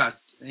can trust,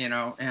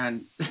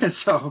 and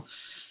so,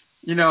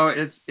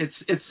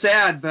 it's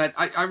sad, but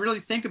I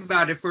really think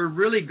about if we're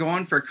really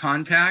going for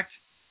contact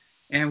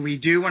and we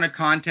do want to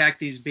contact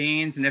these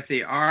beings, and if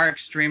they are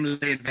extremely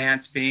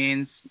advanced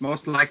beings,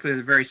 most likely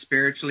they're very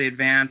spiritually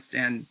advanced,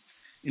 and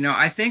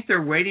I think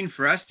they're waiting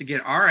for us to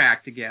get our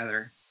act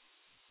together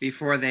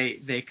before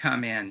they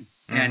come in.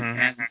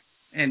 Mm-hmm.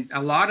 And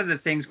a lot of the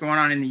things going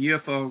on in the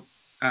UFO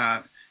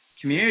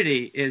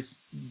community is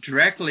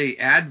directly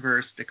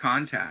adverse to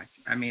contact.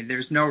 I mean,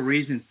 there's no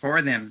reason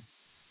for them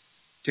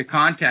to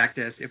contact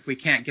us if we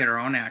can't get our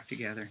own act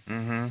together.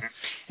 Mm-hmm.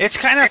 It's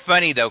kind of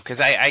funny, though, because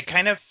I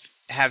kind of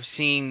have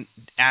seen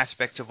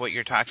aspects of what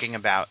you're talking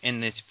about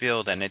in this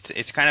field, and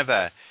it's kind of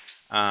a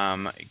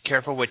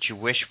careful what you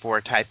wish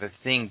for type of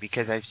thing,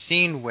 because I've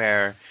seen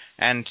where,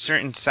 and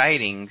certain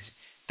sightings,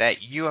 that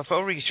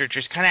UFO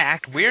researchers kind of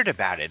act weird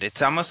about it.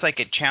 It's almost like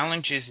it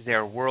challenges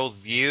their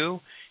worldview,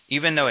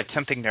 even though it's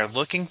something they're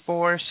looking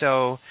for.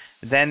 So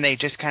then they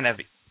just kind of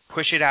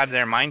push it out of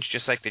their minds,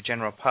 just like the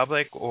general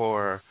public,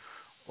 or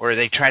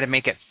they try to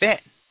make it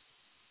fit.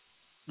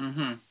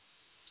 Mm-hmm.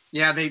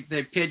 Yeah,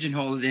 they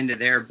pigeonhole it into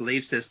their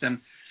belief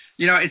system.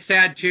 It's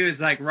sad, too, is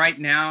like right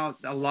now,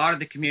 a lot of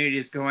the community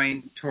is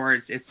going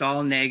towards it's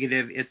all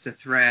negative, it's a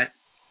threat,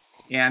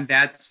 and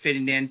that's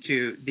fitting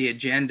into the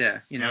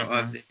agenda, mm-hmm.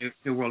 of the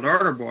New World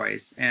Order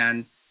boys.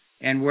 And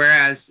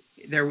whereas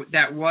there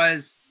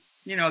was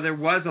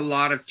a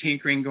lot of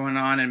tinkering going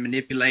on and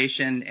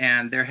manipulation,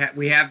 and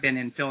we have been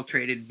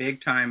infiltrated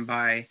big time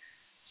by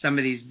some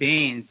of these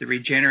beings, the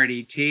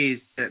regenerate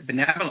ETs. The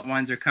benevolent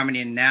ones are coming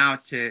in now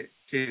to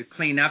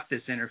clean up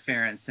this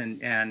interference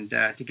and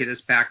to get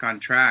us back on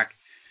track.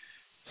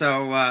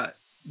 So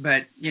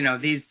you know,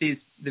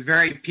 the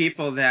very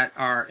people that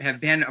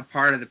have been a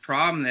part of the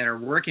problem that are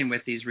working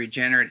with these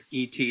regenerate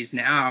ETs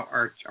now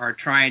are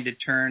trying to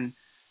turn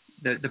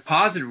the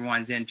positive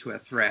ones into a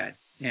threat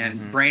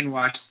and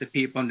brainwash the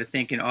people into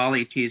thinking all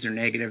ETs are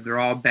negative, they're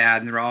all bad,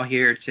 and they're all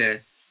here to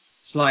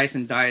slice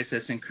and dice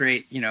us and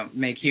create, you know,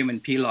 make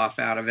human pilaf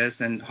out of us.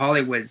 And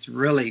Hollywood's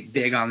really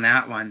big on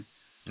that one.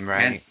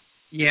 Right. And,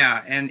 yeah,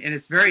 and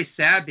it's very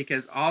sad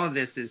because all of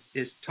this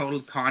is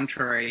total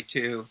contrary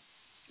to,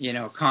 you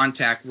know,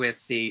 contact with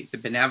the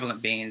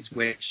benevolent beings,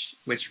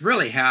 which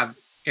really have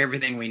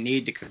everything we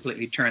need to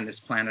completely turn this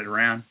planet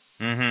around.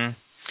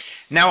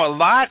 Now, a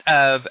lot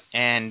of,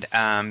 and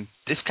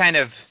this kind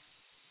of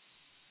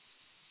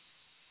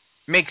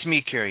makes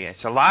me curious,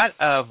 a lot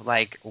of,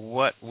 like,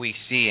 what we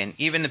see, and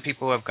even the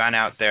people who have gone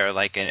out there,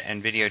 like,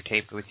 and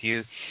videotaped with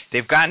you,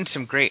 they've gotten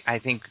some great, I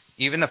think,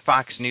 even the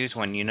Fox News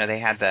one, you know, they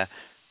had the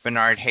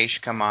Bernard Haish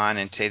come on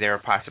and say there were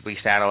possibly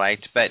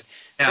satellites, but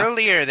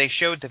earlier they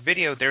showed the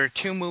video, there are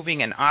two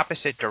moving in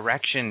opposite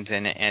directions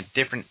and at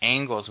different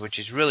angles, which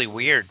is really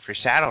weird for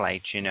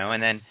satellites, you know.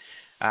 And then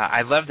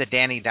I love the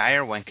Danny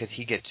Dyer one because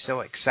he gets so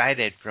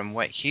excited from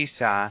what he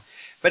saw.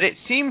 But it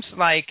seems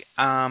like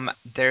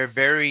they're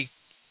very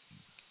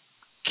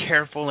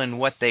careful in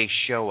what they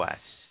show us.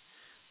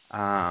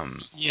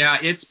 Yeah,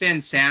 it's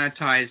been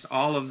sanitized.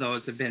 All of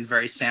those have been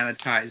very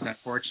sanitized,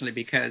 unfortunately,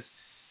 because,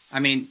 I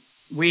mean,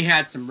 we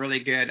had some really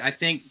good, I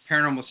think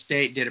Paranormal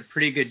State did a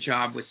pretty good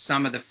job with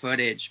some of the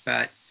footage,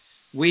 but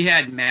we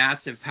had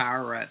massive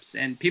power-ups,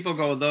 and people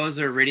go, those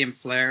are iridium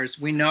flares.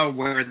 We know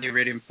where the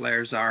iridium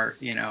flares are,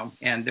 you know,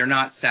 and they're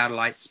not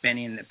satellites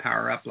spinning that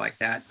power up like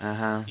that.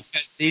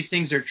 Because these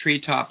things are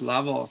treetop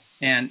level,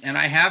 and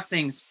I have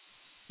things,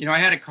 you know, I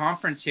had a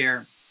conference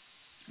here.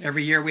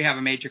 Every year we have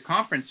a major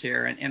conference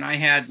here, and I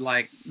had,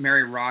 like,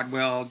 Mary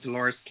Rodwell,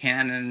 Dolores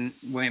Cannon,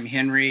 William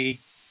Henry,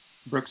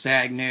 Brooks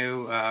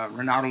Agnew,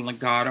 Renato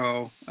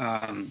Legato.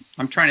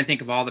 I'm trying to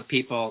think of all the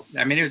people.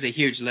 I mean, it was a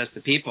huge list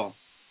of people.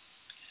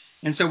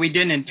 And so we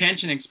did an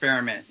intention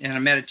experiment and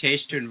a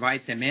meditation to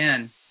invite them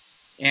in.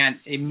 And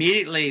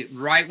immediately,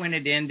 right when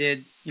it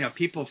ended, you know,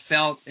 people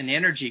felt an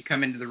energy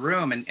come into the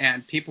room,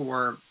 and people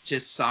were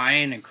just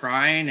sighing and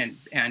crying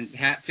and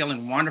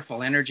feeling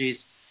wonderful energies.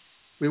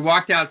 We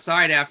walked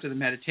outside after the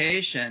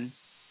meditation,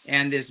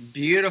 and this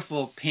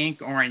beautiful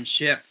pink-orange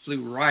ship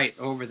flew right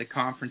over the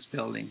conference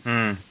building.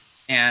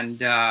 And,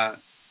 God,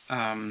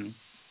 I'm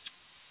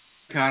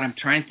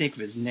trying to think of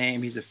his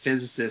name. He's a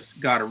physicist,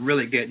 got a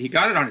really good, he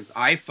got it on his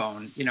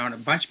iPhone, you know, and a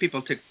bunch of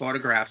people took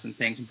photographs and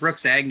things.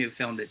 Brooks Agnew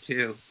filmed it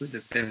too, who's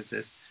a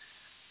physicist.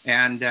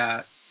 And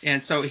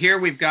so here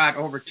we've got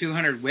over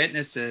 200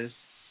 witnesses,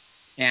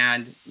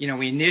 and, you know,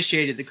 we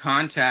initiated the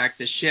contact.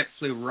 The ship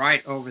flew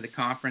right over the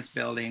conference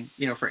building,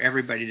 you know, for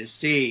everybody to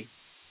see.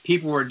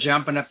 People were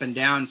jumping up and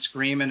down,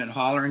 screaming and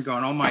hollering,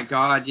 going, oh, my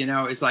God, you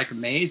know, it's like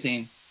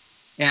amazing.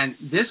 And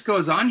this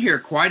goes on here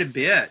quite a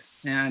bit.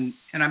 And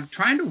I'm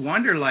trying to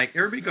wonder, like,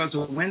 everybody goes,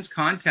 well, when's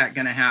contact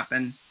going to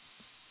happen?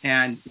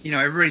 And, you know,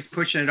 everybody's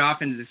pushing it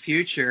off into the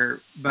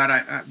future. But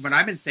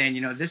I've been saying,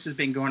 you know, this has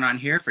been going on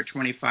here for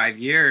 25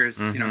 years.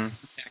 You know,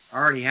 contact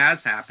already has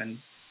happened.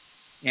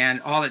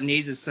 And all it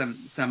needs is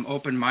some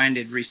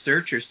open-minded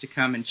researchers to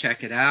come and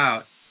check it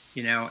out,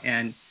 you know,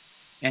 and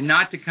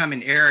not to come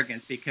in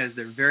arrogance because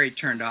they're very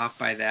turned off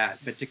by that,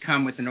 but to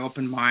come with an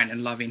open mind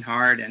and loving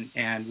heart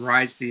and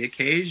rise to the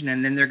occasion,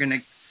 and then they're going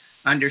to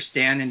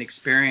understand and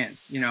experience,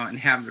 you know, and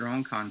have their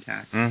own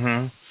contact.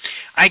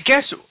 I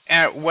guess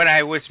what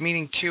I was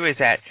meaning, too, is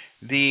that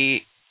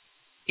the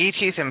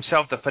ETs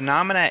themselves, the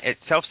phenomena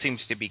itself seems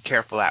to be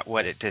careful at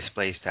what it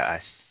displays to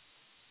us.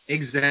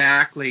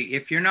 Exactly.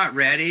 If you're not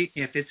ready,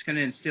 if it's going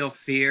to instill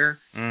fear,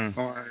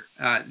 or,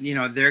 you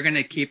know, they're going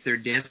to keep their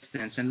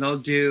distance, and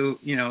they'll do,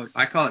 you know,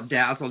 I call it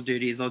dazzle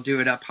duty. They'll do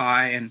it up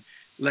high and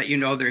let you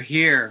know they're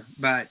here,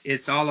 but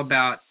it's all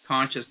about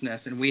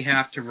consciousness, and we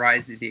have to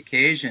rise to the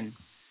occasion.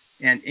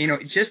 And, you know,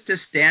 just to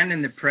stand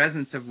in the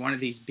presence of one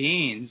of these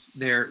beings,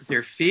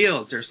 their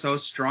fields are so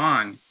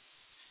strong.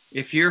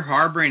 If you're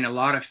harboring a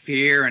lot of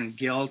fear and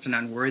guilt and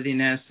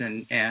unworthiness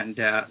and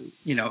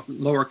you know,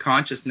 lower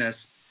consciousness,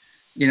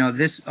 you know,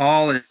 this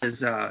all is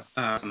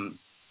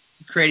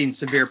creating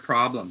severe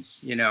problems,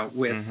 you know,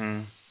 with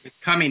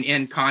coming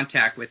in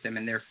contact with them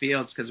in their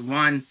fields, because,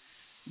 one,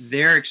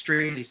 they're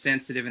extremely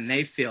sensitive and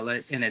they feel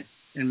it, and it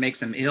makes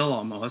them ill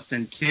almost,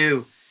 and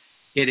two,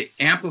 it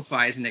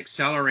amplifies and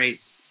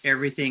accelerates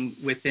everything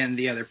within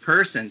the other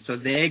person. So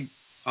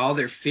all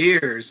their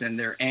fears and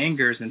their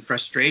angers and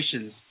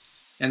frustrations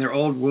and their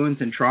old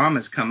wounds and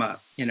traumas come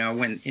up, you know,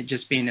 when it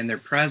just being in their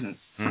presence.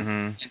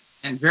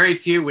 And very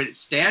few would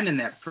stand in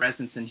that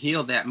presence and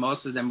heal that.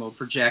 Most of them will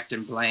project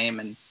and blame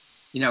and,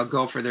 you know,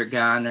 go for their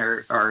gun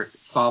or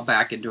fall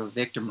back into a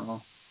victim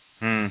role.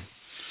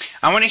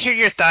 I want to hear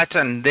your thoughts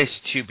on this,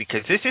 too,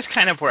 because this is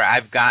kind of where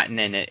I've gotten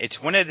in it. It's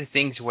one of the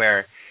things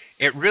where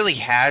it really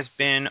has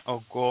been a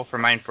goal for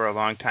mine for a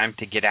long time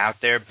to get out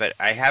there, but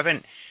I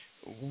haven't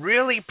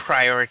really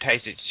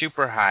prioritized it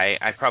super high.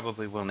 I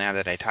probably will now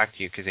that I talk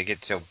to you because I get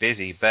so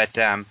busy. But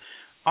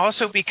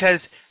also because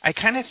I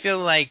kind of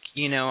feel like,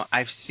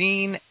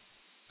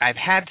 I've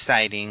had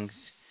sightings.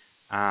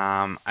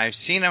 I've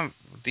seen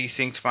these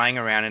things flying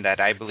around and that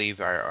I believe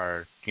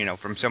are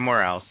from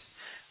somewhere else.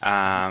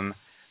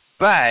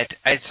 But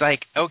it's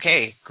like,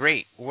 okay,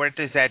 great. What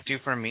does that do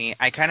for me?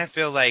 I kind of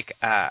feel like,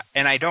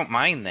 and I don't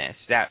mind this,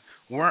 that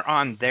we're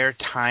on their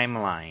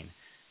timeline.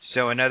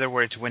 So in other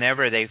words,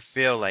 whenever they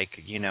feel like,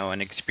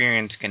 an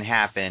experience can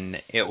happen,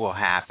 it will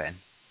happen.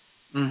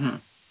 Mm-hmm.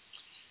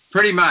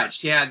 Pretty much,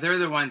 yeah. They're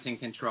the ones in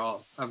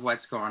control of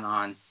what's going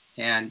on.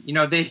 And,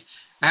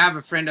 I have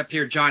a friend up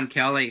here, John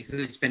Kelly,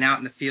 who's been out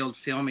in the field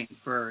filming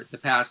for the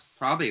past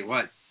probably,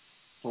 4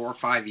 or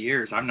 5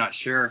 years. I'm not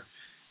sure.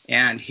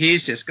 And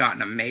he's just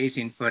gotten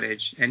amazing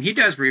footage. And he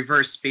does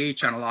reverse speech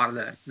on a lot of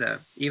the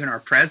even our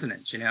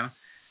presidents,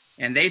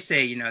 And they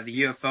say,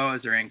 the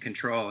UFOs are in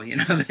control.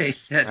 They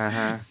said,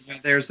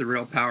 there's the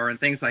real power and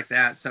things like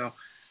that.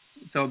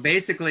 So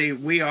basically,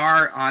 we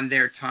are on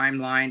their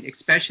timeline,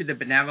 especially the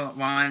benevolent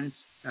ones.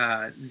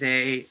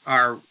 They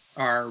are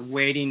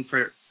waiting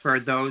for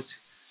those,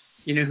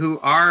 who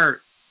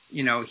are,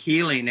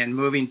 healing and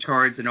moving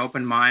towards an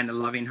open mind, a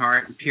loving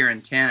heart, and pure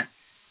intent.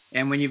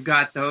 And when you've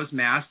got those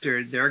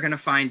mastered, they're going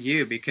to find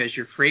you because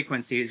your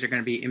frequencies are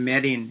going to be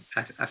emitting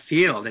a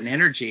field, an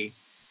energy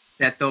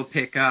that they'll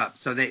pick up.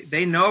 So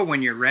they know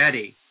when you're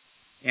ready.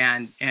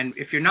 And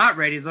if you're not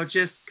ready, they'll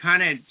just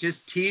kind of just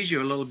tease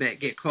you a little bit,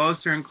 get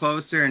closer and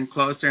closer and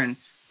closer, and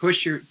push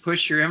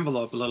your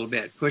envelope a little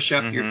bit, push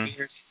up your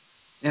fears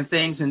and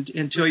things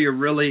until you're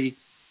really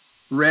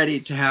ready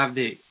to have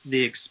the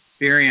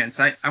experience.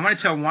 I want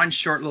to tell one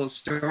short little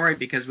story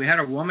because we had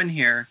a woman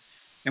here,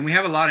 and we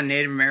have a lot of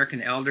Native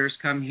American elders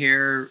come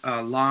here,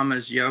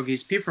 lamas, yogis,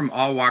 people from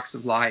all walks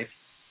of life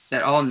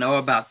that all know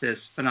about this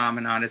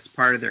phenomenon. It's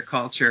part of their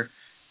culture.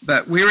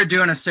 But we were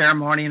doing a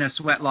ceremony in a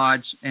sweat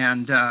lodge,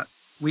 and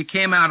we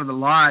came out of the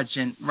lodge,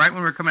 and right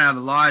when we were coming out of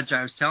the lodge,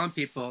 I was telling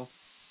people,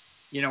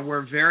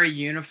 we're very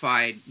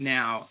unified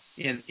now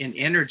in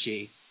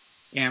energy,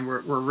 and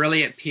we're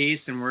really at peace,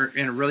 and we're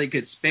in a really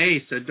good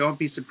space, so don't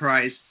be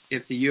surprised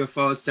if the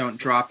UFOs don't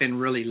drop in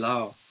really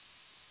low.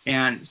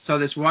 And so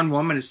this one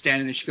woman is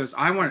standing there, she goes,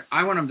 I want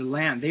them to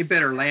land. They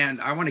better land.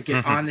 I want to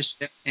get on the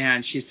ship.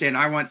 And she's saying,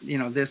 I want,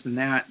 this and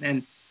that.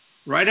 And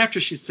right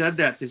after she said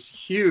that, this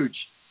huge,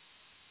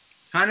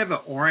 kind of an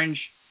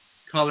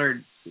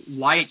orange-colored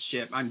light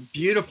ship,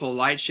 beautiful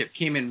light ship,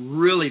 came in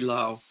really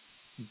low,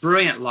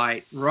 brilliant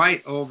light,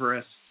 right over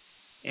us.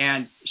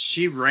 And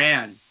she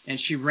ran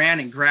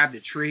and grabbed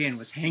a tree and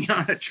was hanging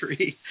on a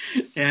tree.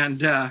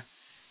 And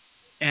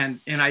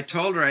I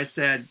told her, I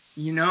said,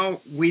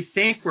 we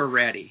think we're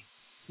ready.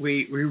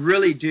 We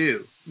really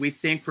do. We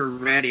think we're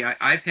ready.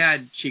 I've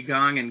had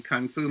Qigong and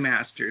Kung Fu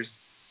masters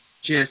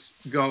just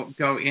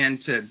go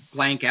into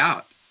blank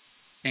out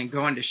and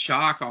go into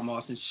shock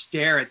almost and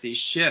stare at these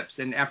ships.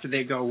 And after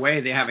they go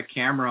away, they have a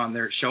camera on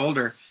their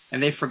shoulder,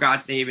 and they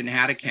forgot they even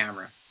had a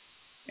camera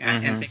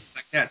and things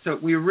like that. So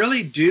we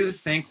really do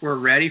think we're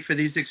ready for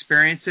these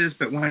experiences,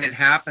 but when it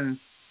happens,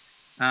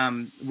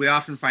 we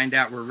often find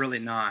out we're really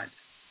not.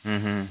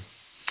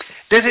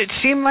 Does it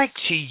seem like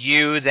to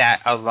you that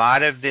a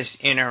lot of this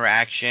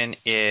interaction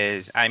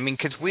is,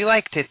 because we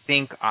like to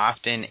think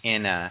often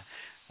in a,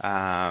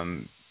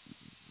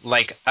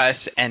 like us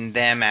and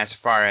them as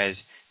far as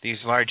these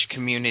large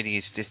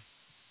communities just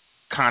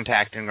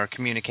contacting or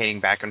communicating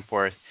back and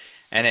forth,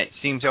 and it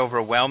seems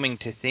overwhelming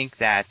to think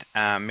that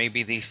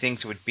maybe these things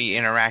would be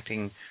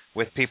interacting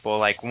with people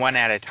like one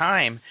at a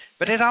time,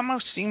 but it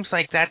almost seems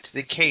like that's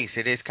the case.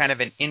 It is kind of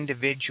an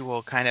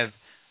individual kind of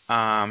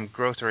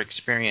growth or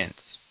experience.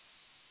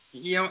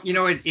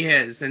 It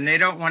is, and they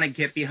don't want to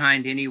get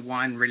behind any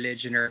one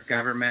religion or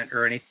government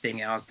or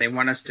anything else. They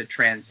want us to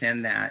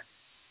transcend that,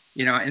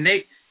 and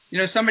they,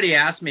 somebody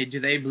asked me, do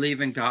they believe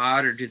in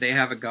God or do they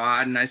have a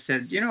God? And I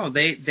said,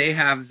 they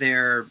have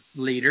their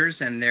leaders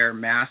and their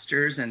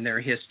masters and their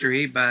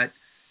history, but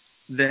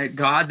the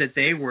God that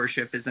they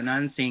worship is an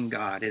unseen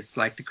God. It's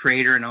like the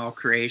creator in all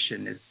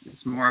creation.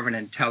 It's more of an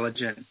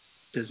intelligent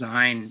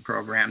design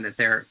program that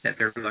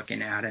they're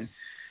looking at. And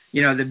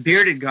the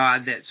bearded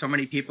God that so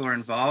many people are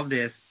involved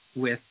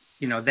with,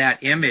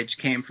 that image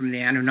came from the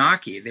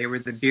Anunnaki. They were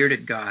the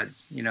bearded gods,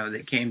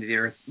 that came to the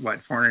earth,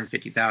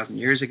 450,000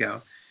 years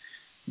ago.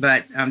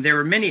 But there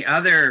were many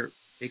other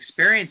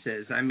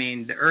experiences.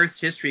 The Earth's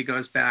history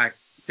goes back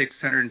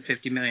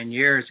 650 million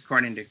years,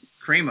 according to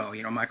Cremo,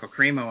 Michael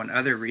Cremo and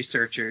other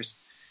researchers.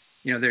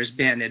 There's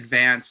been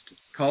advanced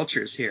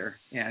cultures here,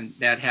 and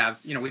that have,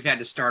 we've had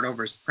to start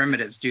over as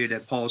primitives due to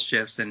pole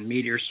shifts and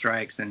meteor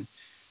strikes and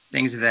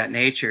things of that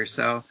nature.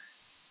 So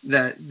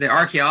the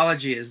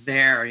archaeology is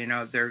there.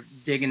 They're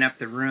digging up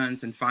the ruins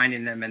and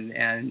finding them,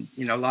 and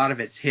a lot of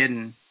it's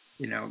hidden,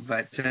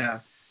 but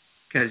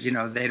because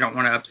they don't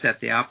want to upset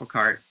the apple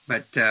cart.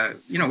 But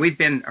we've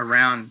been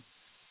around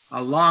a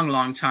long,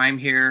 long time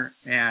here,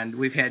 and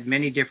we've had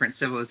many different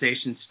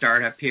civilizations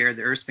start up here.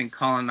 The Earth's been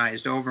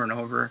colonized over and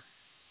over,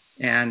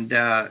 and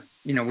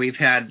we've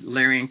had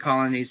Lyrian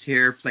colonies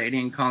here,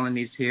 Palladian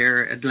colonies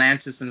here.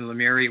 Atlantis and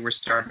Lemuria were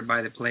started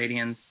by the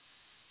Palladians.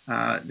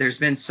 There's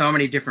been so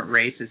many different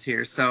races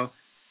here. So,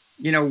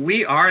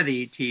 we are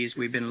the ETs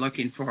we've been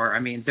looking for. I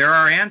mean, they're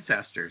our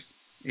ancestors.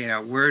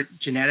 We're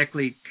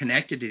genetically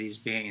connected to these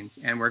beings,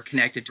 and we're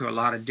connected to a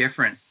lot of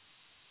different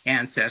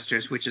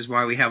ancestors, which is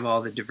why we have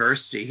all the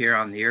diversity here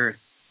on the Earth.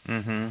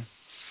 Mm-hmm.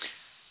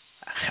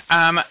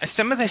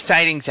 Some of the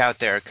sightings out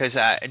there, because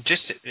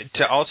just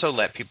to also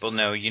let people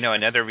know,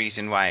 another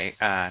reason why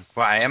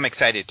I am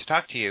excited to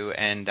talk to you,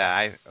 and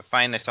I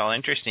find this all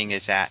interesting,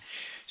 is that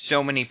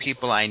so many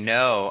people I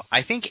know,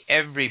 I think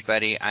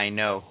everybody I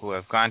know who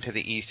have gone to the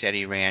East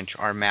Eddy Ranch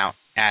or Mount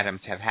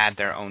Adams have had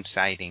their own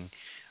sighting.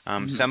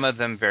 Some of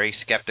them very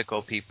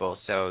skeptical people,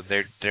 so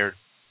they're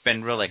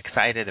been really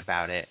excited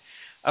about it.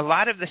 A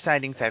lot of the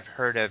sightings I've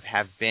heard of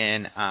have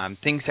been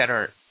things that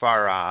are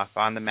far off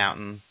on the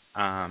mountain,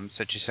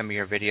 such as some of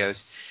your videos.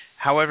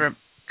 However,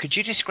 could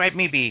you describe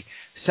maybe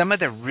some of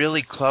the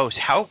really close,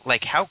 how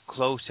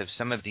close have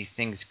some of these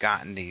things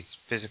gotten, these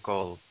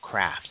physical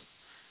crafts?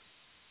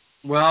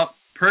 Well,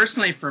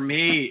 personally for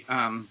me,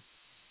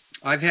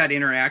 I've had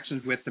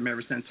interactions with them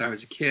ever since I was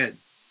a kid.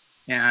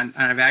 And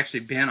I've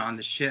actually been on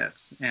the ships,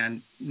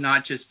 and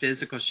not just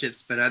physical ships,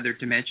 but other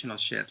dimensional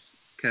ships.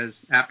 Because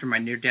after my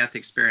near-death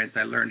experience,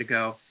 I learned to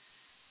go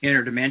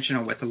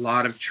interdimensional with a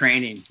lot of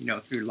training,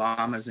 through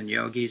lamas and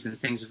yogis and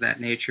things of that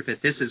nature.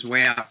 But this is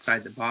way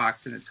outside the box,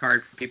 and it's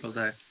hard for people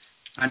to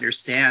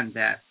understand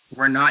that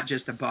we're not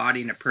just a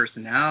body and a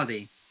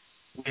personality.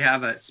 We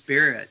have a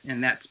spirit,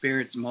 and that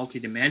spirit's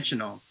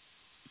multidimensional,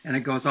 and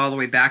it goes all the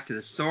way back to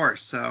the source.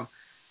 So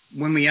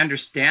when we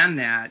understand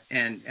that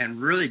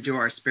and really do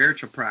our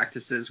spiritual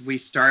practices, we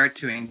start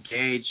to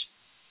engage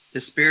the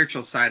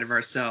spiritual side of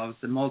ourselves,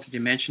 the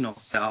multidimensional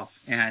self,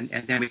 and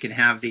then we can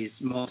have these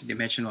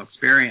multidimensional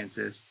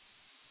experiences.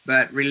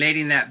 But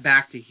relating that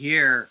back to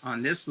here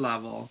on this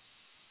level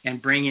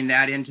and bringing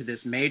that into this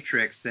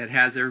matrix that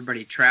has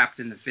everybody trapped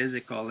in the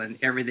physical and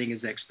everything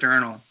is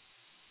external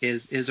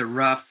is a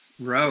rough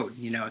road,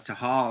 to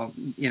haul,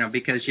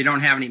 because you don't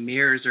have any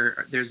mirrors,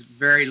 or there's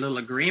very little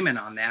agreement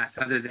on that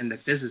other than the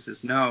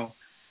physicists know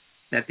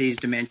that these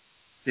dimensions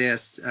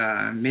exist.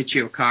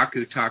 Michio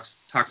Kaku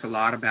talks a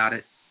lot about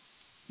it,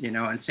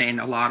 and saying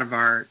a lot of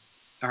our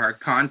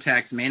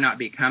contacts may not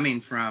be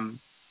coming from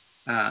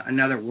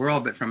another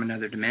world, but from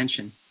another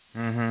dimension.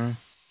 Mm-hmm.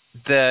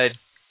 The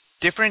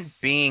different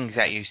beings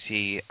that you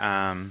see,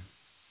 how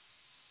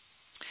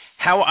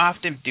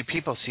often do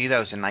people see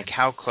those, and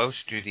how close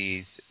do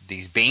these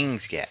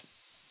beings get?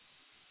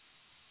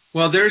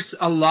 Well, there's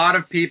a lot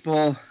of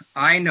people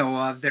I know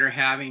of that are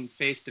having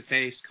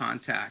face-to-face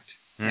contact,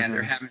 and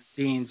they're having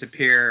beings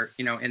appear,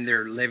 in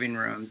their living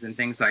rooms and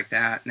things like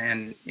that,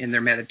 and in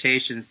their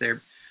meditations,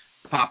 they're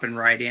popping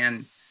right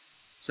in.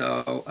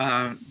 So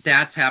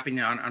that's happening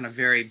on a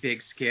very big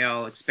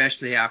scale,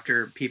 especially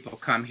after people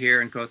come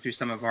here and go through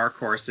some of our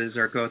courses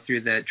or go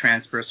through the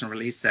transpersonal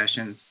release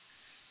sessions,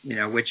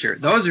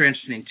 those are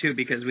interesting too,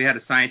 because we had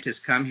a scientist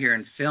come here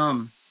and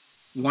film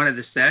one of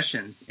the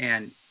sessions,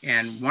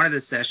 and one of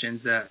the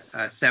sessions,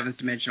 a seventh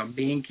dimensional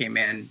being came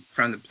in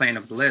from the plane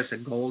of bliss, a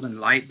golden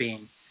light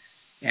being,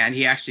 and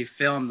he actually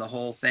filmed the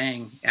whole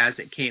thing as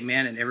it came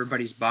in, and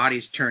everybody's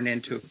bodies turned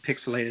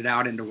pixelated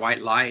out into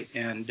white light,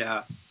 and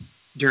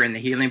during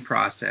the healing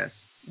process.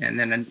 And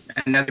then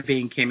another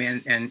being came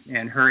in,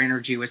 and her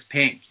energy was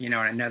pink, and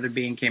another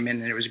being came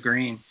in and it was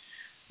green.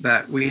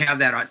 But we have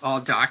that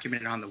all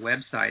documented on the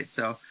website.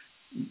 So,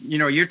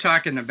 you're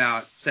talking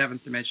about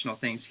seventh dimensional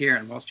things here,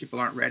 and most people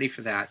aren't ready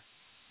for that.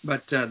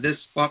 But this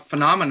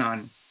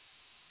phenomenon,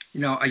 a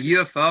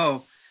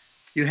UFO,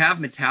 you have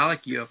metallic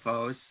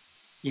UFOs,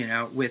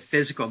 with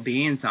physical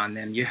beings on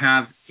them. You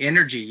have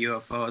energy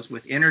UFOs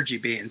with energy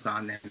beings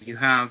on them. You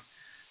have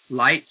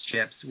light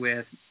ships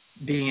with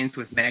beings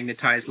with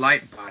magnetized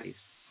light bodies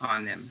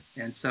on them.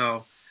 And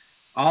so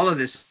all of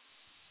this,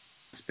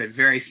 but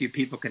very few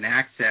people can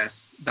access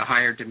the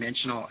higher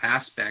dimensional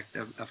aspect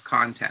of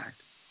contact.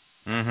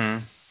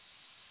 Mm-hmm.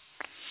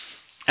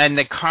 And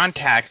the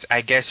contacts,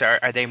 I guess,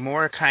 are they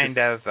more kind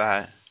of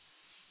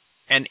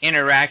an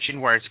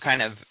interaction where it's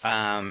kind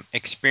of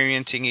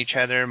experiencing each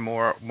other,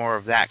 more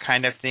of that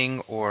kind of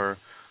thing, or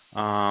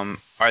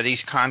are these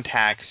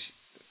contacts,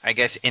 I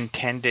guess,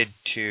 intended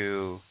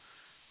to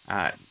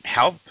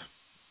help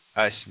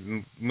us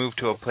move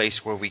to a place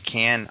where we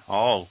can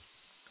all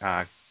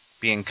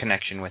be in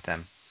connection with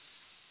them?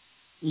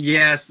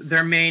 Yes,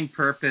 their main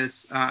purpose.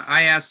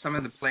 I asked some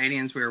of the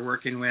Palladians we were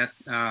working with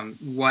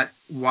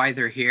why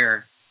they're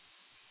here,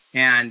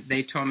 and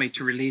they told me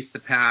to release the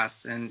past,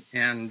 and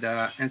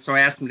so I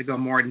asked them to go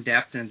more in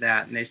depth into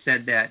that, and they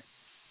said that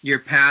your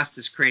past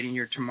is creating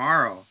your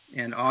tomorrow,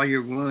 and all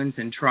your wounds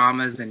and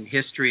traumas and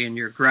history and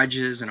your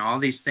grudges and all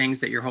these things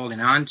that you're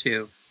holding on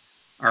to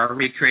are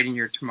recreating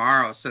your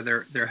tomorrow. So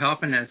they're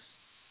helping us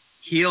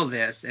heal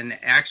this, and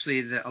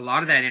actually a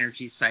lot of that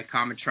energy is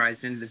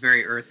psychometrized into the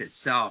very earth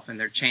itself, and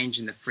they're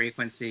changing the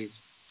frequencies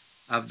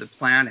of the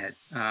planet.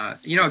 A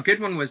good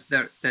one was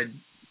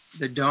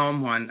the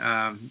dome one,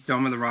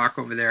 Dome of the Rock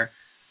over there.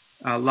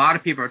 A lot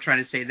of people are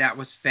trying to say that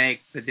was fake,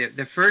 but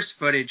the first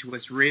footage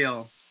was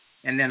real,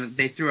 And then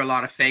they threw a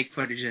lot of fake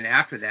footage in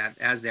after that,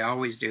 as they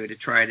always do, to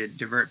try to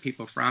divert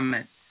people from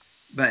it.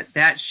 But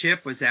that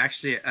ship was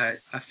actually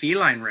a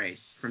feline race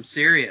from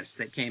Sirius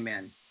that came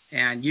in.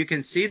 And you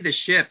can see the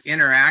ship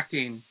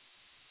interacting.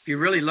 If you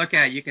really look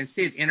at it, you can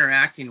see it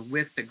interacting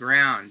with the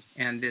ground,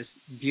 and this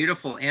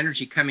beautiful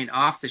energy coming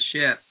off the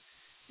ship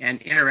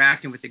and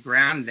interacting with the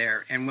ground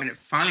there. And when it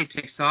finally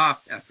takes off,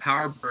 a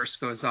power burst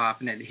goes off,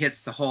 and it hits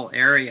the whole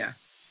area.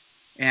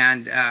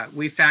 And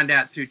we found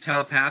out through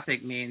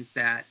telepathic means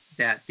that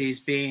these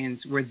beings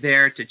were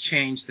there to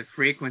change the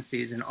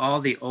frequencies and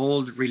all the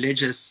old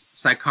religious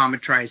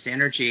psychometrized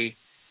energy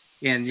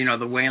in,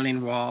 the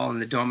Wailing Wall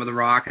and the Dome of the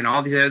Rock and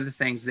all the other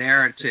things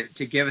there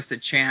to give us a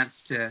chance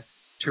to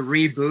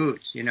reboot,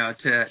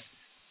 to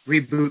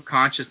reboot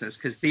consciousness,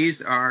 because these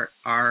are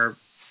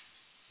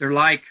they're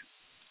like,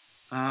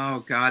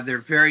 oh God,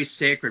 they're very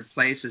sacred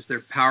places.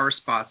 They're power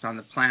spots on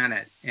the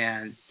planet,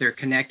 and they're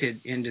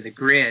connected into the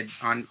grid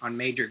on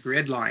major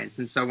grid lines.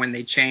 And so when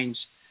they change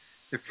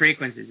the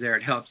frequencies there,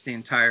 it helps the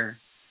entire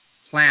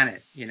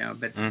planet,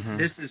 But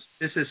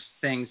this is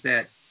things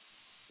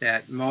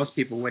that most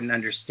people wouldn't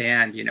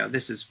understand.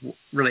 This is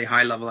really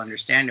high level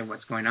understanding of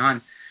what's going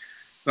on.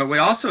 But what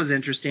also is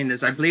interesting is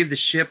I believe the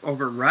ship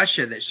over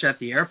Russia that shut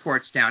the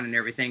airports down and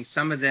everything,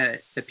 some of the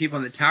people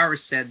in the towers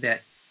said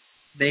that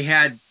they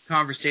had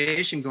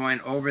conversation going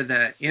over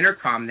the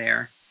intercom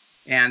there,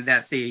 and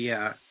that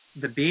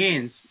the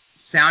beings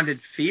sounded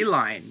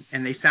feline,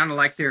 and they sounded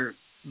like they're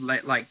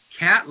like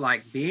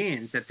cat-like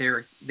beings, that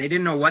they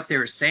didn't know what they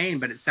were saying,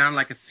 but it sounded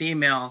like a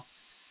female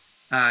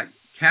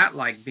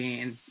cat-like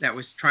being that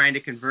was trying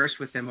to converse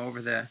with them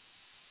over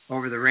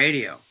the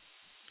radio.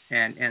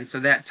 And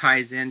so that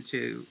ties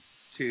into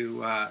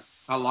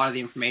a lot of the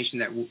information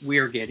that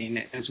we're getting,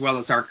 as well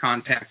as our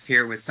contacts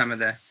here with some of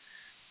the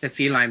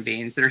feline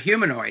beings. They're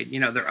humanoid,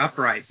 they're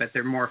upright, but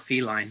they're more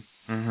feline.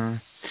 Mm-hmm.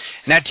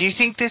 Now, do you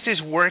think this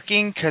is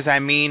working? Because,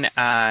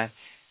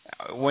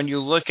 when you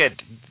look at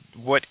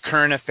what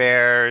current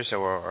affairs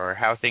or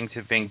how things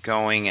have been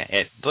going,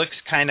 it looks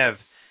kind of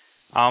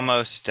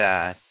almost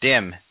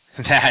dim.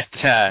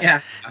 Yeah.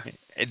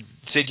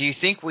 So do you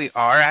think we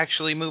are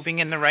actually moving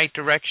in the right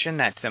direction,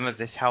 that some of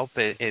this help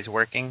is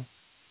working?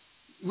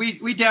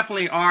 We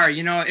definitely are.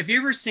 If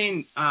you've ever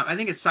seen, I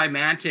think it's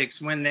Cymantics,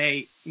 when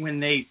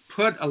they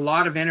put a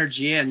lot of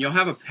energy in, you'll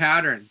have a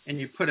pattern, and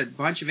you put a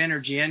bunch of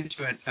energy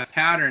into a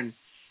pattern,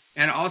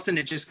 and all of a sudden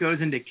it just goes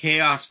into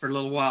chaos for a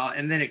little while,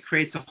 and then it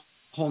creates a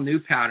whole new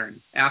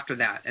pattern after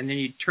that. And then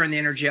you turn the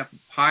energy up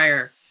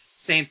higher,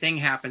 same thing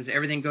happens.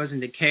 Everything goes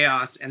into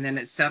chaos, and then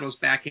it settles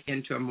back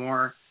into a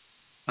more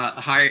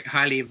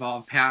highly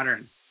evolved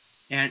pattern.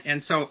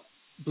 And so,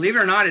 believe it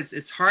or not,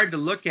 it's hard to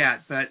look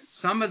at, but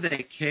some of the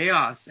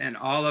chaos and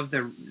all of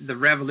the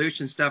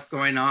revolution stuff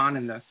going on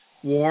and the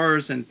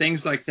wars and things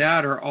like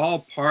that are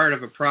all part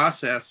of a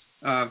process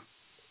of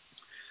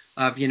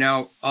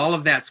all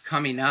of that's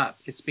coming up.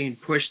 It's being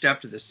pushed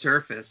up to the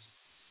surface,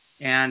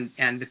 and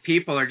the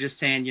people are just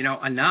saying,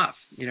 enough.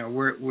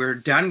 We're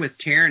done with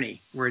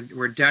tyranny.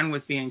 We're done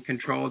with being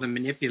controlled and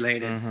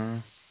manipulated. Mm-hmm.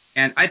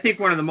 And I think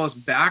one of the most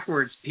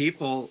backwards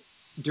people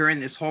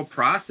during this whole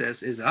process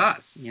is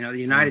us, the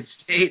United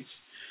States.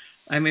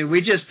 I mean,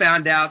 we just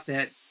found out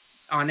that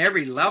on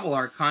every level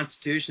our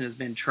Constitution has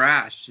been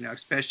trashed,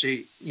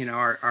 especially,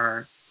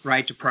 our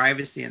right to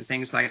privacy and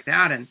things like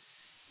that.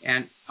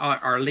 And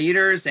our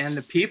leaders and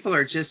the people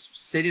are just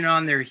sitting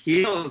on their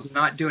heels,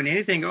 not doing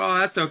anything. Oh,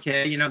 that's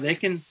okay.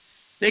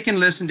 They can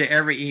listen to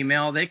every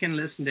email. They can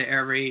listen to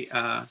every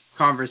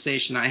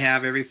conversation I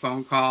have, every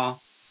phone call.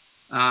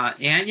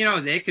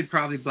 And, they could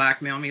probably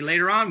blackmail me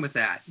later on with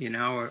that,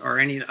 or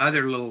any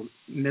other little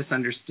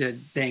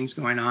misunderstood things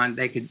going on.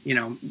 They could,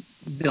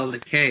 build a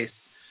case.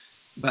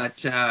 But,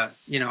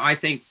 I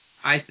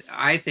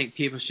think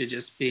people should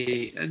just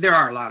be, there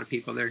are a lot of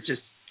people that are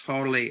just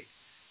totally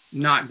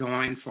not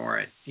going for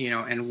it,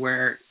 and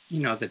where, the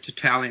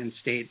totalitarian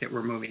state that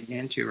we're moving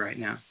into right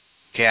now.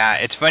 Yeah,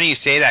 it's funny you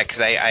say that,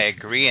 because I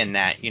agree in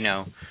that,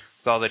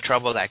 with all the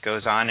trouble that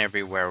goes on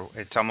everywhere,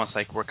 it's almost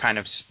like we're kind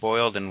of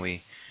spoiled, and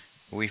we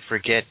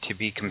forget to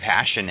be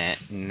compassionate,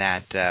 and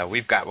that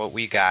we've got what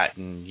we got,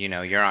 and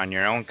you're on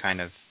your own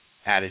kind of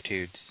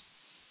attitudes.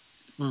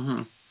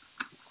 Mhm.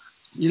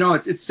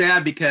 It's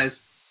sad because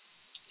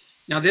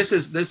now this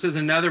is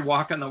another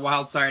walk on the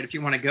wild side if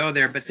you want to go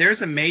there, but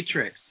there's a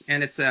matrix,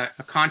 and it's a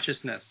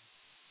consciousness,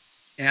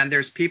 and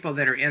there's people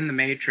that are in the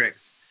matrix,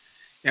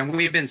 and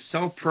we've been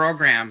so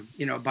programmed,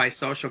 by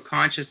social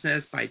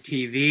consciousness, by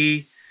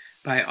TV,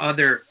 by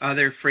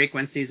other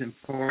frequencies and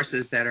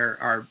forces that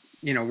are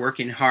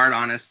working hard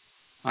on us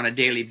on a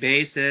daily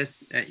basis.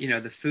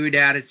 The food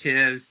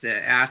additives, the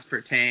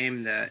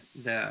aspartame,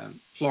 the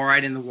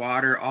fluoride in the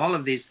water, all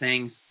of these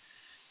things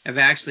have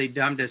actually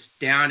dumbed us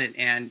down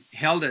and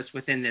held us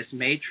within this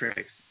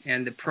matrix.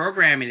 And the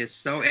programming is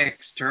so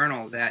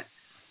external that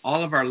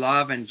all of our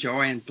love and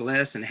joy and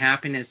bliss and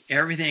happiness,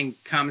 everything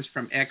comes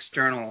from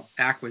external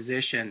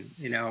acquisition.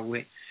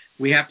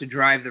 We have to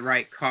drive the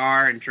right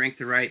car and drink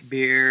the right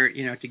beer,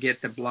 to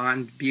get the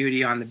blonde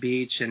beauty on the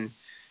beach and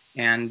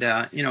And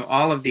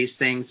all of these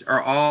things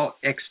are all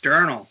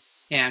external,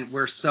 and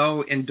we're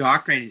so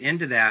indoctrinated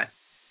into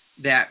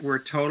that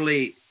we're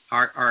totally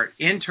our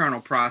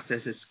internal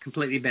process has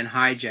completely been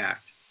hijacked.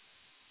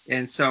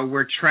 And so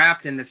we're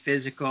trapped in the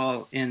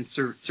physical, in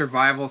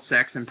survival,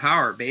 sex, and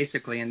power,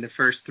 basically, in the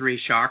first three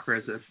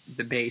chakras of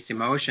the base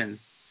emotions,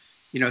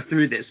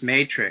 through this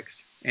matrix.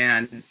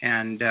 And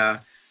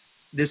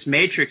this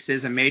matrix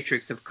is a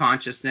matrix of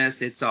consciousness.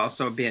 It's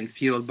also been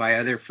fueled by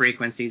other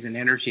frequencies and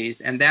energies,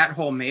 and that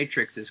whole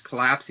matrix is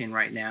collapsing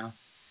right now.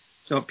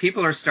 So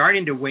people are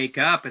starting to wake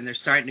up, and they're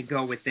starting to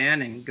go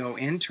within and go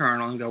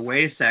internal and go,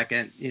 wait a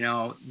second,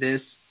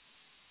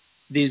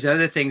 these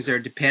other things are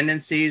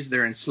dependencies,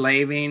 they're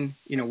enslaving.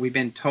 We've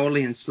been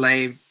totally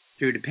enslaved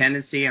through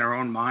dependency in our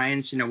own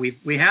minds.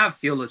 We have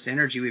fuelless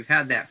energy. We've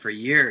had that for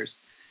years.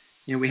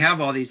 We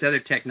have all these other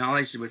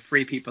technologies that would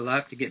free people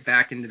up to get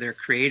back into their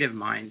creative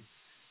mind,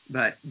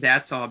 but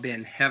that's all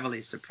been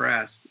heavily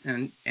suppressed.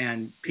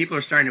 And people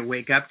are starting to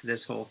wake up to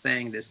this whole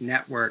thing, this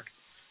network.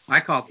 I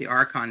call it the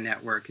Archon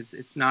network.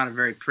 It's not a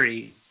very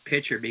pretty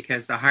picture,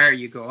 because the higher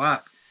you go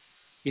up,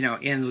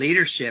 in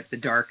leadership, the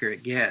darker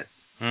it gets.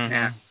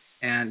 Mm-hmm.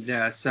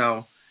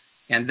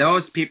 And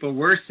those people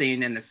we're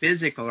seeing in the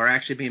physical are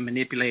actually being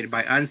manipulated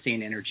by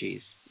unseen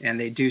energies, and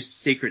they do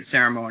secret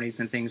ceremonies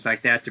and things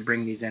like that to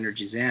bring these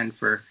energies in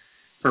for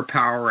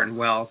power and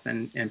wealth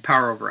and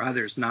power over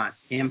others, not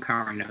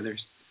empowering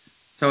others.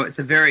 So it's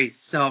a very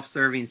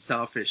self-serving,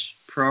 selfish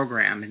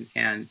program,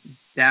 and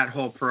that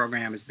whole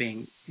program is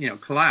being,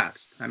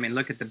 collapsed. I mean,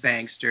 look at the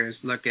banksters,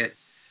 look at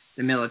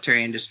the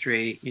military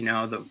industry,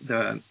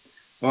 the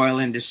oil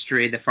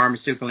industry, the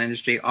pharmaceutical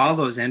industry. All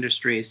those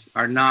industries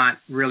are not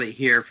really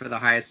here for the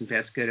highest and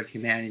best good of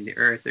humanity and the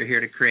earth. They're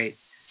here to create,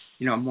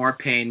 more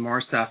pain,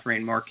 more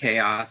suffering, more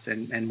chaos,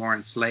 and more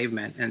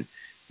enslavement. And,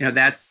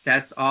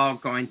 that's all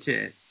going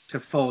to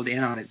fold in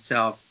on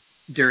itself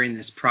during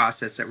this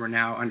process that we're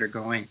now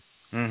undergoing.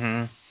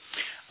 Mm-hmm.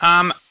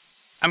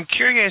 I'm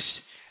curious,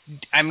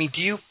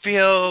 do you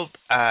feel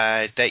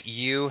that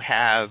you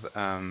have,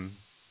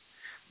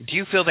 do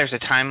you feel there's a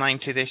timeline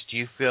to this? Do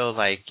you feel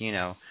like,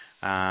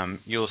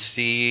 you'll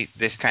see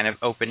this kind of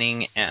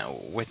opening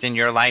within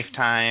your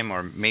lifetime,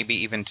 or maybe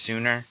even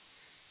sooner?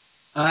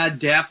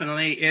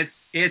 Definitely.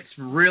 It's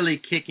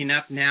really kicking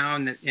up now.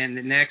 In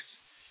the next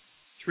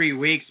 3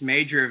 weeks,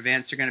 major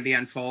events are going to be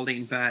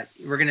unfolding, but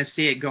we're going to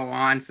see it go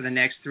on for the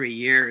next 3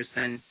 years.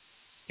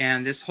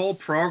 And this whole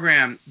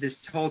program, this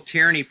whole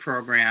tyranny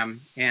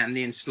program, and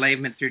the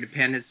enslavement through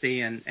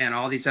dependency and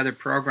all these other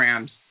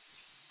programs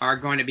are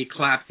going to be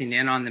collapsing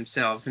in on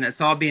themselves. And it's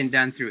all being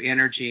done through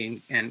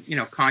energy, and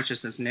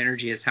consciousness and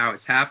energy is how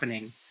it's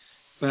happening.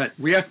 But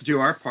we have to do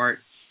our part,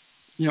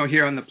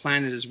 here on the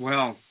planet as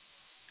well.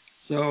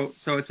 So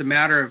it's a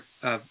matter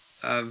of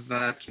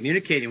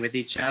communicating with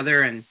each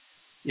other and,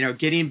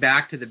 getting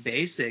back to the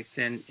basics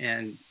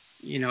and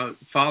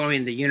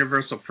following the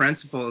universal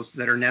principles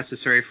that are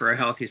necessary for a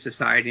healthy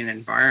society and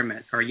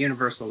environment, or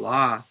universal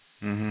law.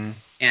 Mm-hmm.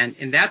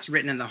 And that's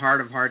written in the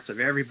heart of hearts of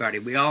everybody.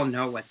 We all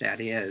know what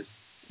that is.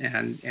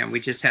 And we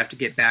just have to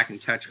get back in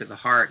touch with the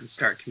heart and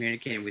start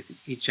communicating with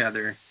each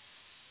other.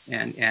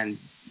 And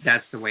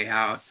that's the way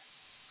out.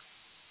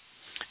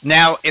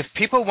 Now, if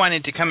people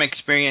wanted to come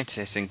experience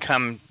this and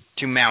come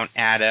to Mount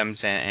Adams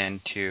and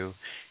to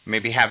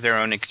maybe have their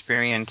own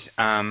experience,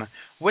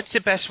 what's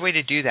the best way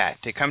to do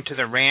that? To come to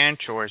the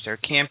ranch, or is there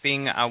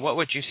camping? What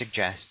would you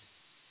suggest?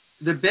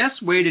 The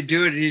best way to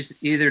do it is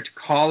either to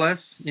call us,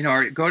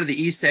 or go to the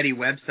eSteady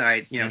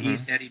website,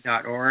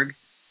 eSteady.org,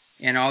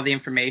 and all the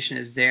information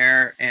is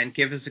there, and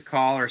give us a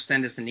call or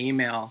send us an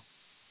email,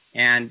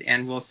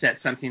 and we'll set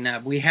something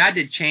up. We had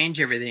to change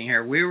everything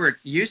here. We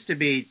used to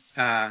be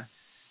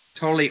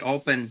totally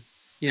open.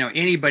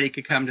 Anybody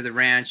could come to the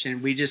ranch,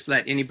 and we just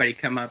let anybody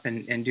come up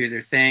and do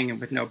their thing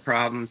and with no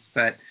problems.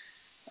 But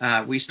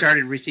we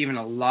started receiving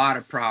a lot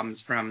of problems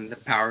from the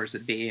powers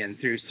that be and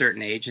through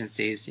certain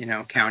agencies,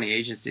 county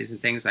agencies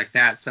and things like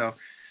that. So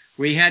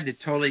we had to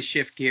totally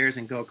shift gears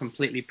and go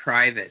completely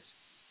private.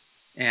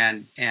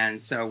 And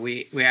so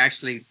we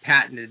actually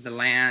patented the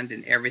land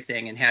and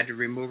everything, and had to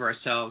remove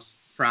ourselves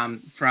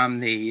from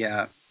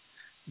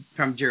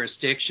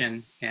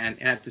jurisdiction.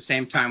 And at the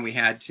same time, we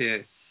had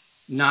to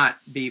not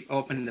be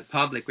open to the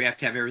public. We have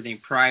to have everything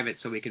private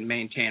so we can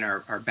maintain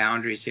our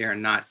boundaries here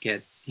and not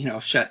get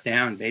shut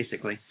down,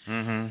 basically.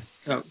 Mm-hmm.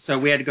 So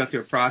we had to go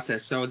through a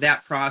process. So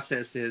that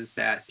process is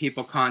that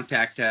people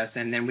contact us,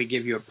 and then we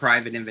give you a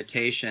private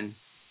invitation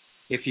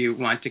if you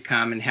want to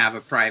come and have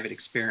a private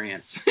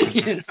experience.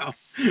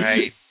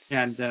 Right.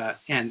 And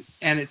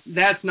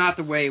that's not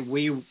the way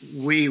we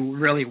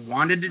really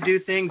wanted to do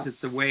things. It's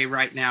the way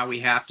right now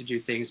we have to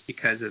do things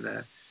because of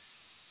the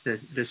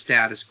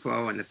status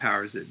quo and the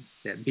powers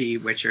that be,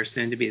 which are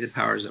soon to be the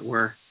powers that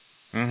were.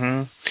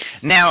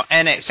 Mm-hmm. Now,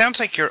 and it sounds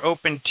like you're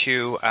open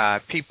to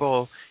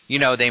people,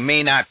 they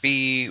may not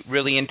be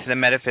really into the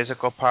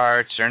metaphysical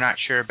parts, they're not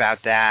sure about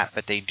that,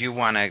 but they do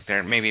want to,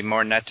 there may be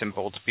more nuts and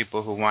bolts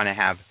people who want to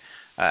have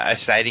a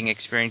sighting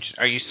experience.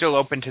 Are you still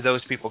open to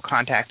those people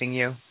contacting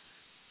you?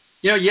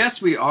 Yes,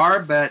 we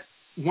are. But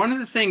one of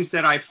the things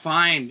that I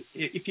find,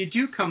 if you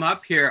do come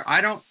up here,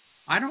 I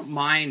don't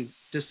mind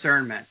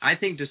discernment. I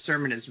think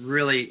discernment is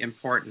really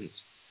important.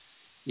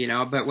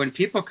 But when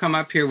people come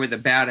up here with a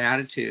bad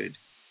attitude,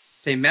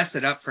 they mess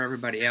it up for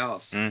everybody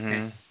else.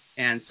 Mm-hmm.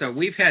 And so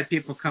we've had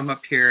people come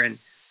up here and,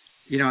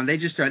 and they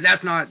just start,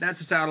 that's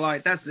a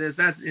satellite, that's this,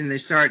 and they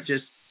start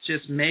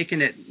just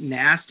making it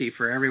nasty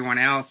for everyone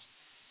else.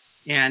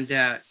 And,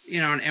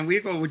 and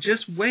we go, well,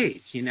 just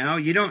wait, you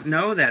don't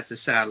know that's a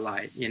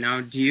satellite.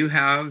 Do you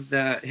have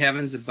the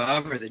heavens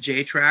above or the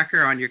J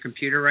tracker on your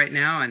computer right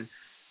now?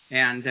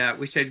 And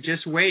we said,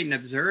 just wait and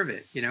observe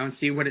it, and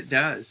see what it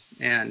does.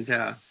 And,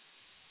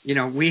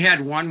 we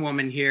had one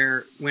woman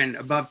here when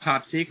Above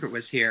Top Secret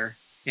was here,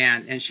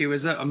 and she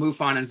was a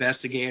MUFON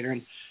investigator,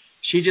 and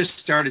she just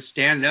started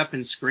standing up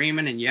and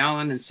screaming and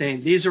yelling and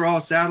saying, these are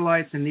all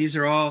satellites, and these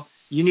are all,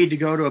 you need to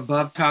go to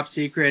Above Top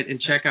Secret and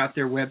check out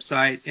their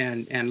website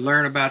and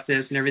learn about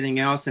this and everything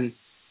else. And,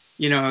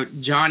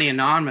 Johnny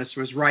Anonymous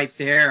was right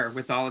there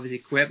with all of his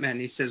equipment,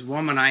 and he says,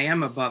 woman, I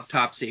am Above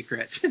Top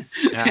Secret.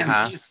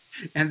 Uh-huh.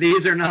 And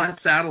these are not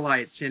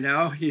satellites, He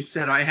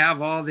said, I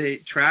have all the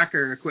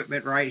tracker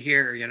equipment right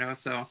here,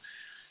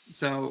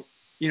 So,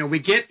 we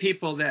get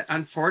people that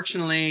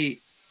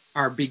unfortunately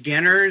are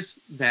beginners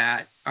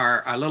that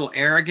are a little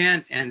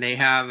arrogant, and they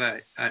have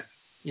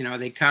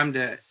they come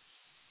to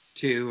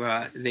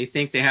they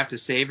think they have to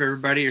save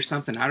everybody or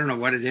something. I don't know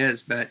what it is,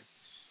 but,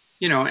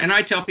 and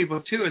I tell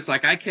people too, it's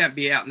like I can't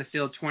be out in the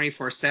field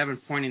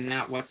 24/7 pointing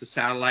out what's a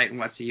satellite and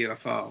what's a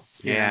UFO.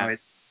 Yeah.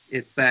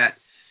 It's that.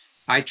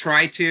 I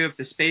try to, if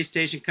the space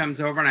station comes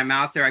over and I'm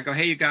out there, I go,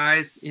 hey, you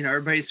guys,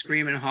 everybody's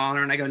screaming and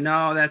hollering. I go,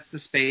 no, that's the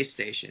space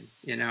station.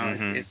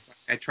 Mm-hmm.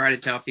 I try to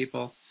tell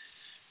people.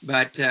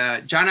 But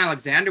John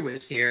Alexander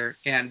was here,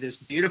 and this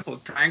beautiful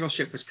triangle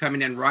ship was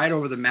coming in right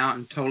over the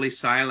mountain, totally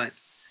silent.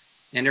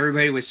 And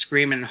everybody was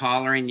screaming and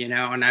hollering, and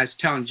I was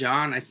telling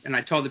John, and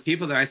I told the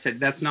people there, I said,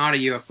 that's not a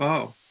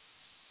UFO.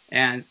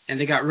 And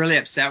they got really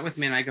upset with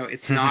me, and I go,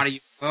 it's not a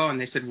UFO.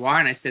 And they said, why?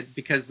 And I said,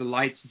 because the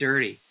light's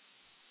dirty.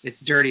 It's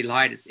dirty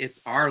light. It's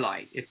our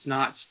light. It's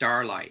not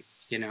starlight.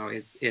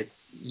 It's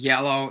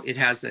yellow. It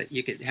has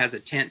a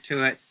tint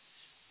to it,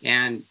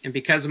 and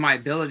because of my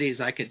abilities,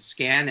 I could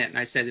scan it. And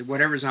I said,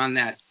 whatever's on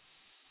that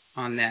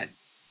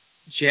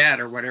jet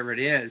or whatever it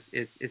is,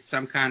 it's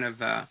some kind of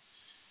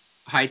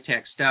high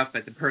tech stuff.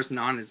 But the person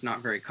on it is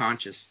not very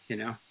conscious.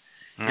 Uh-huh.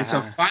 And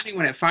so finally,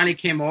 when it finally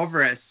came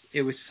over us,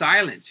 it was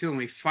silent too, and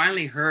we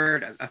finally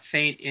heard a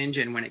faint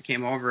engine when it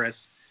came over us.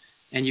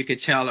 And you could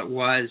tell it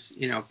was,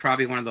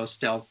 probably one of those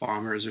stealth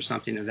bombers or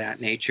something of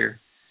that nature.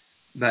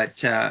 But,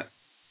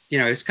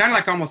 it's kind of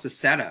like almost a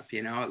setup,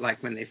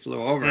 like when they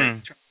flew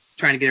over,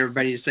 trying to get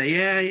everybody to say,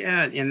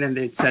 yeah, and then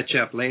they'd set you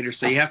up later.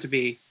 So you have to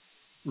be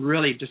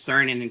really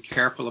discerning and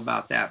careful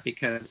about that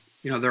because,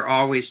 they're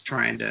always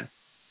trying to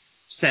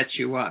set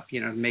you up,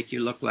 make you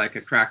look like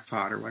a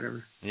crackpot or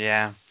whatever.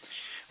 Yeah.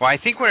 Well, I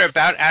think we're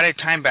about out of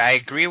time, but I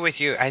agree with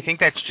you. I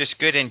think that's just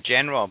good in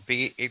general.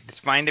 It's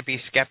fine to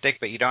be skeptic,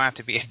 but you don't have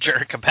to be a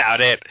jerk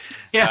about it.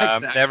 Yeah,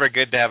 exactly. Never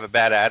good to have a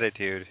bad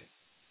attitude.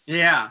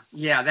 Yeah,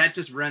 that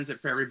just runs it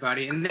for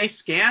everybody. And they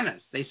scan us.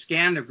 They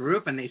scan the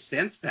group, and they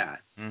sense that.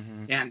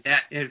 Mm-hmm. And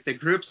that if the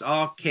group's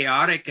all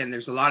chaotic and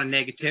there's a lot of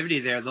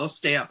negativity there, they'll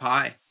stay up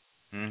high.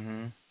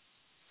 Mm-hmm.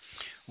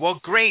 Well,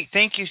 great.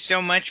 Thank you so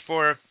much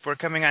for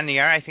coming on the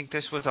air. I think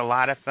this was a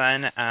lot of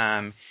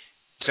fun.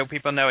 So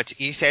people know it's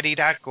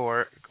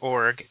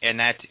eseti.org, and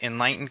that's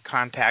Enlightened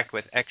Contact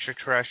with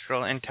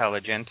Extraterrestrial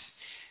Intelligence.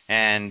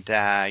 And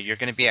you're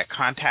going to be at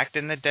Contact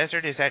in the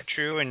Desert. Is that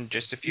true? In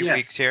just a few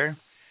weeks here?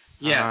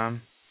 Yeah.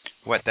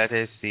 What that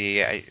is,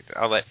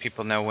 I'll let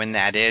people know when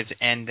that is.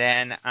 And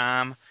then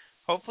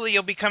hopefully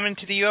you'll be coming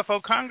to the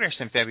UFO Congress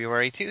in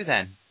February too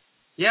then.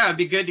 Yeah, it'd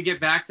be good to get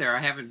back there.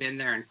 I haven't been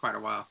there in quite a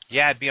while.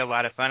 Yeah, it'd be a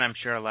lot of fun. I'm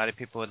sure a lot of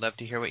people would love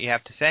to hear what you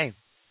have to say.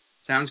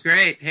 Sounds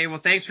great. Hey, well,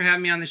 thanks for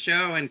having me on the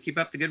show, and keep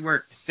up the good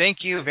work. Thank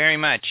you very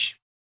much.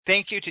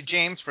 Thank you to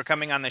James for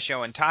coming on the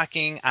show and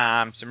talking.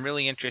 Some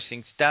really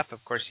interesting stuff.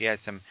 Of course, he has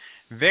some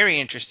very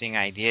interesting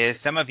ideas.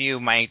 Some of you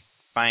might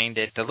find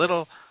it a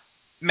little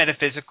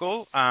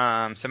metaphysical.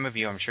 Some of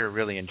you, I'm sure,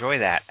 really enjoy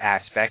that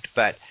aspect.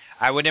 But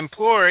I would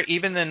implore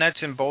even the nuts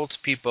and bolts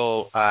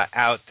people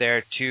out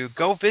there to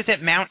go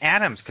visit Mount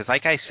Adams, because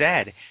like I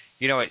said,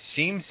 it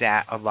seems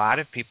that a lot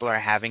of people are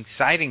having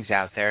sightings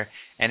out there,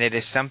 and it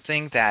is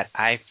something that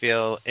I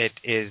feel it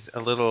is a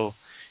little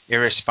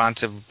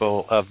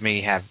irresponsible of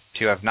me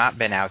to have not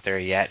been out there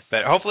yet.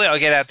 But hopefully I'll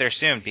get out there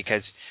soon,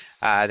 because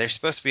there's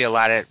supposed to be a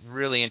lot of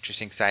really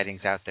interesting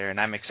sightings out there, and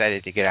I'm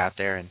excited to get out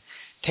there and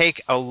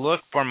take a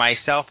look for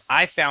myself.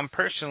 I found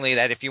personally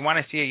that if you want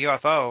to see a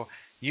UFO,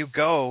 you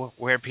go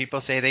where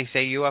people say they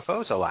say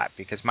UFOs a lot,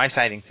 because my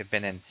sightings have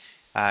been in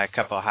a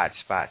couple of hot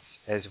spots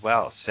as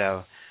well.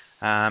 So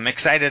I'm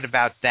excited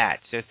about that.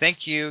 So thank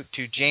you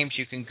to James.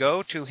 You can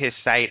go to his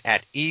site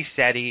at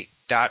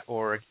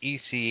eseti.org,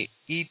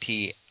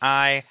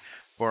 ECETI,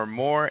 for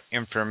more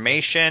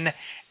information.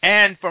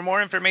 And for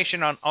more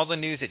information on all the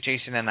news that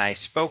Jason and I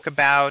spoke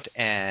about,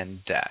 and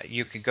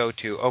you can go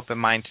to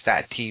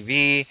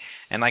openminds.tv.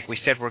 And like we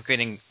said, we're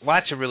getting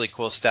lots of really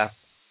cool stuff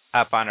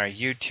up on our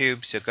YouTube.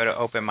 So go to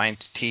Open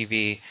Minds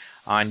TV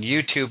on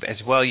YouTube as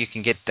well. You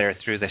can get there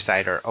through the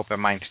site or Open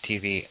Minds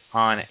TV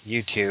on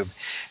YouTube.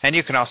 And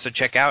you can also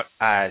check out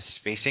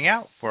Spacing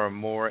Out for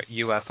more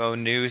UFO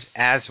news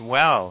as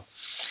well.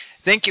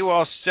 Thank you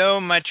all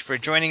so much for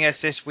joining us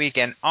this week.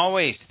 And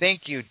always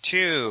thank you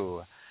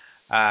to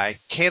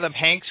Caleb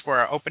Hanks for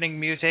our opening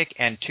music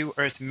and 2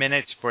 Earth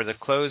Minutes for the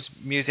close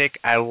music.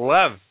 I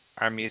love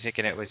our music,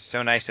 and it was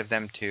so nice of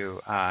them to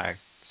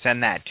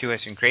send that to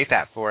us and create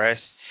that for us.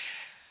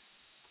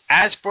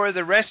 As for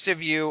the rest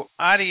of you,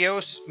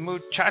 adios,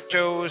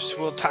 muchachos.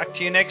 We'll talk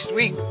to you next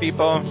week,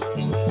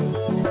 people.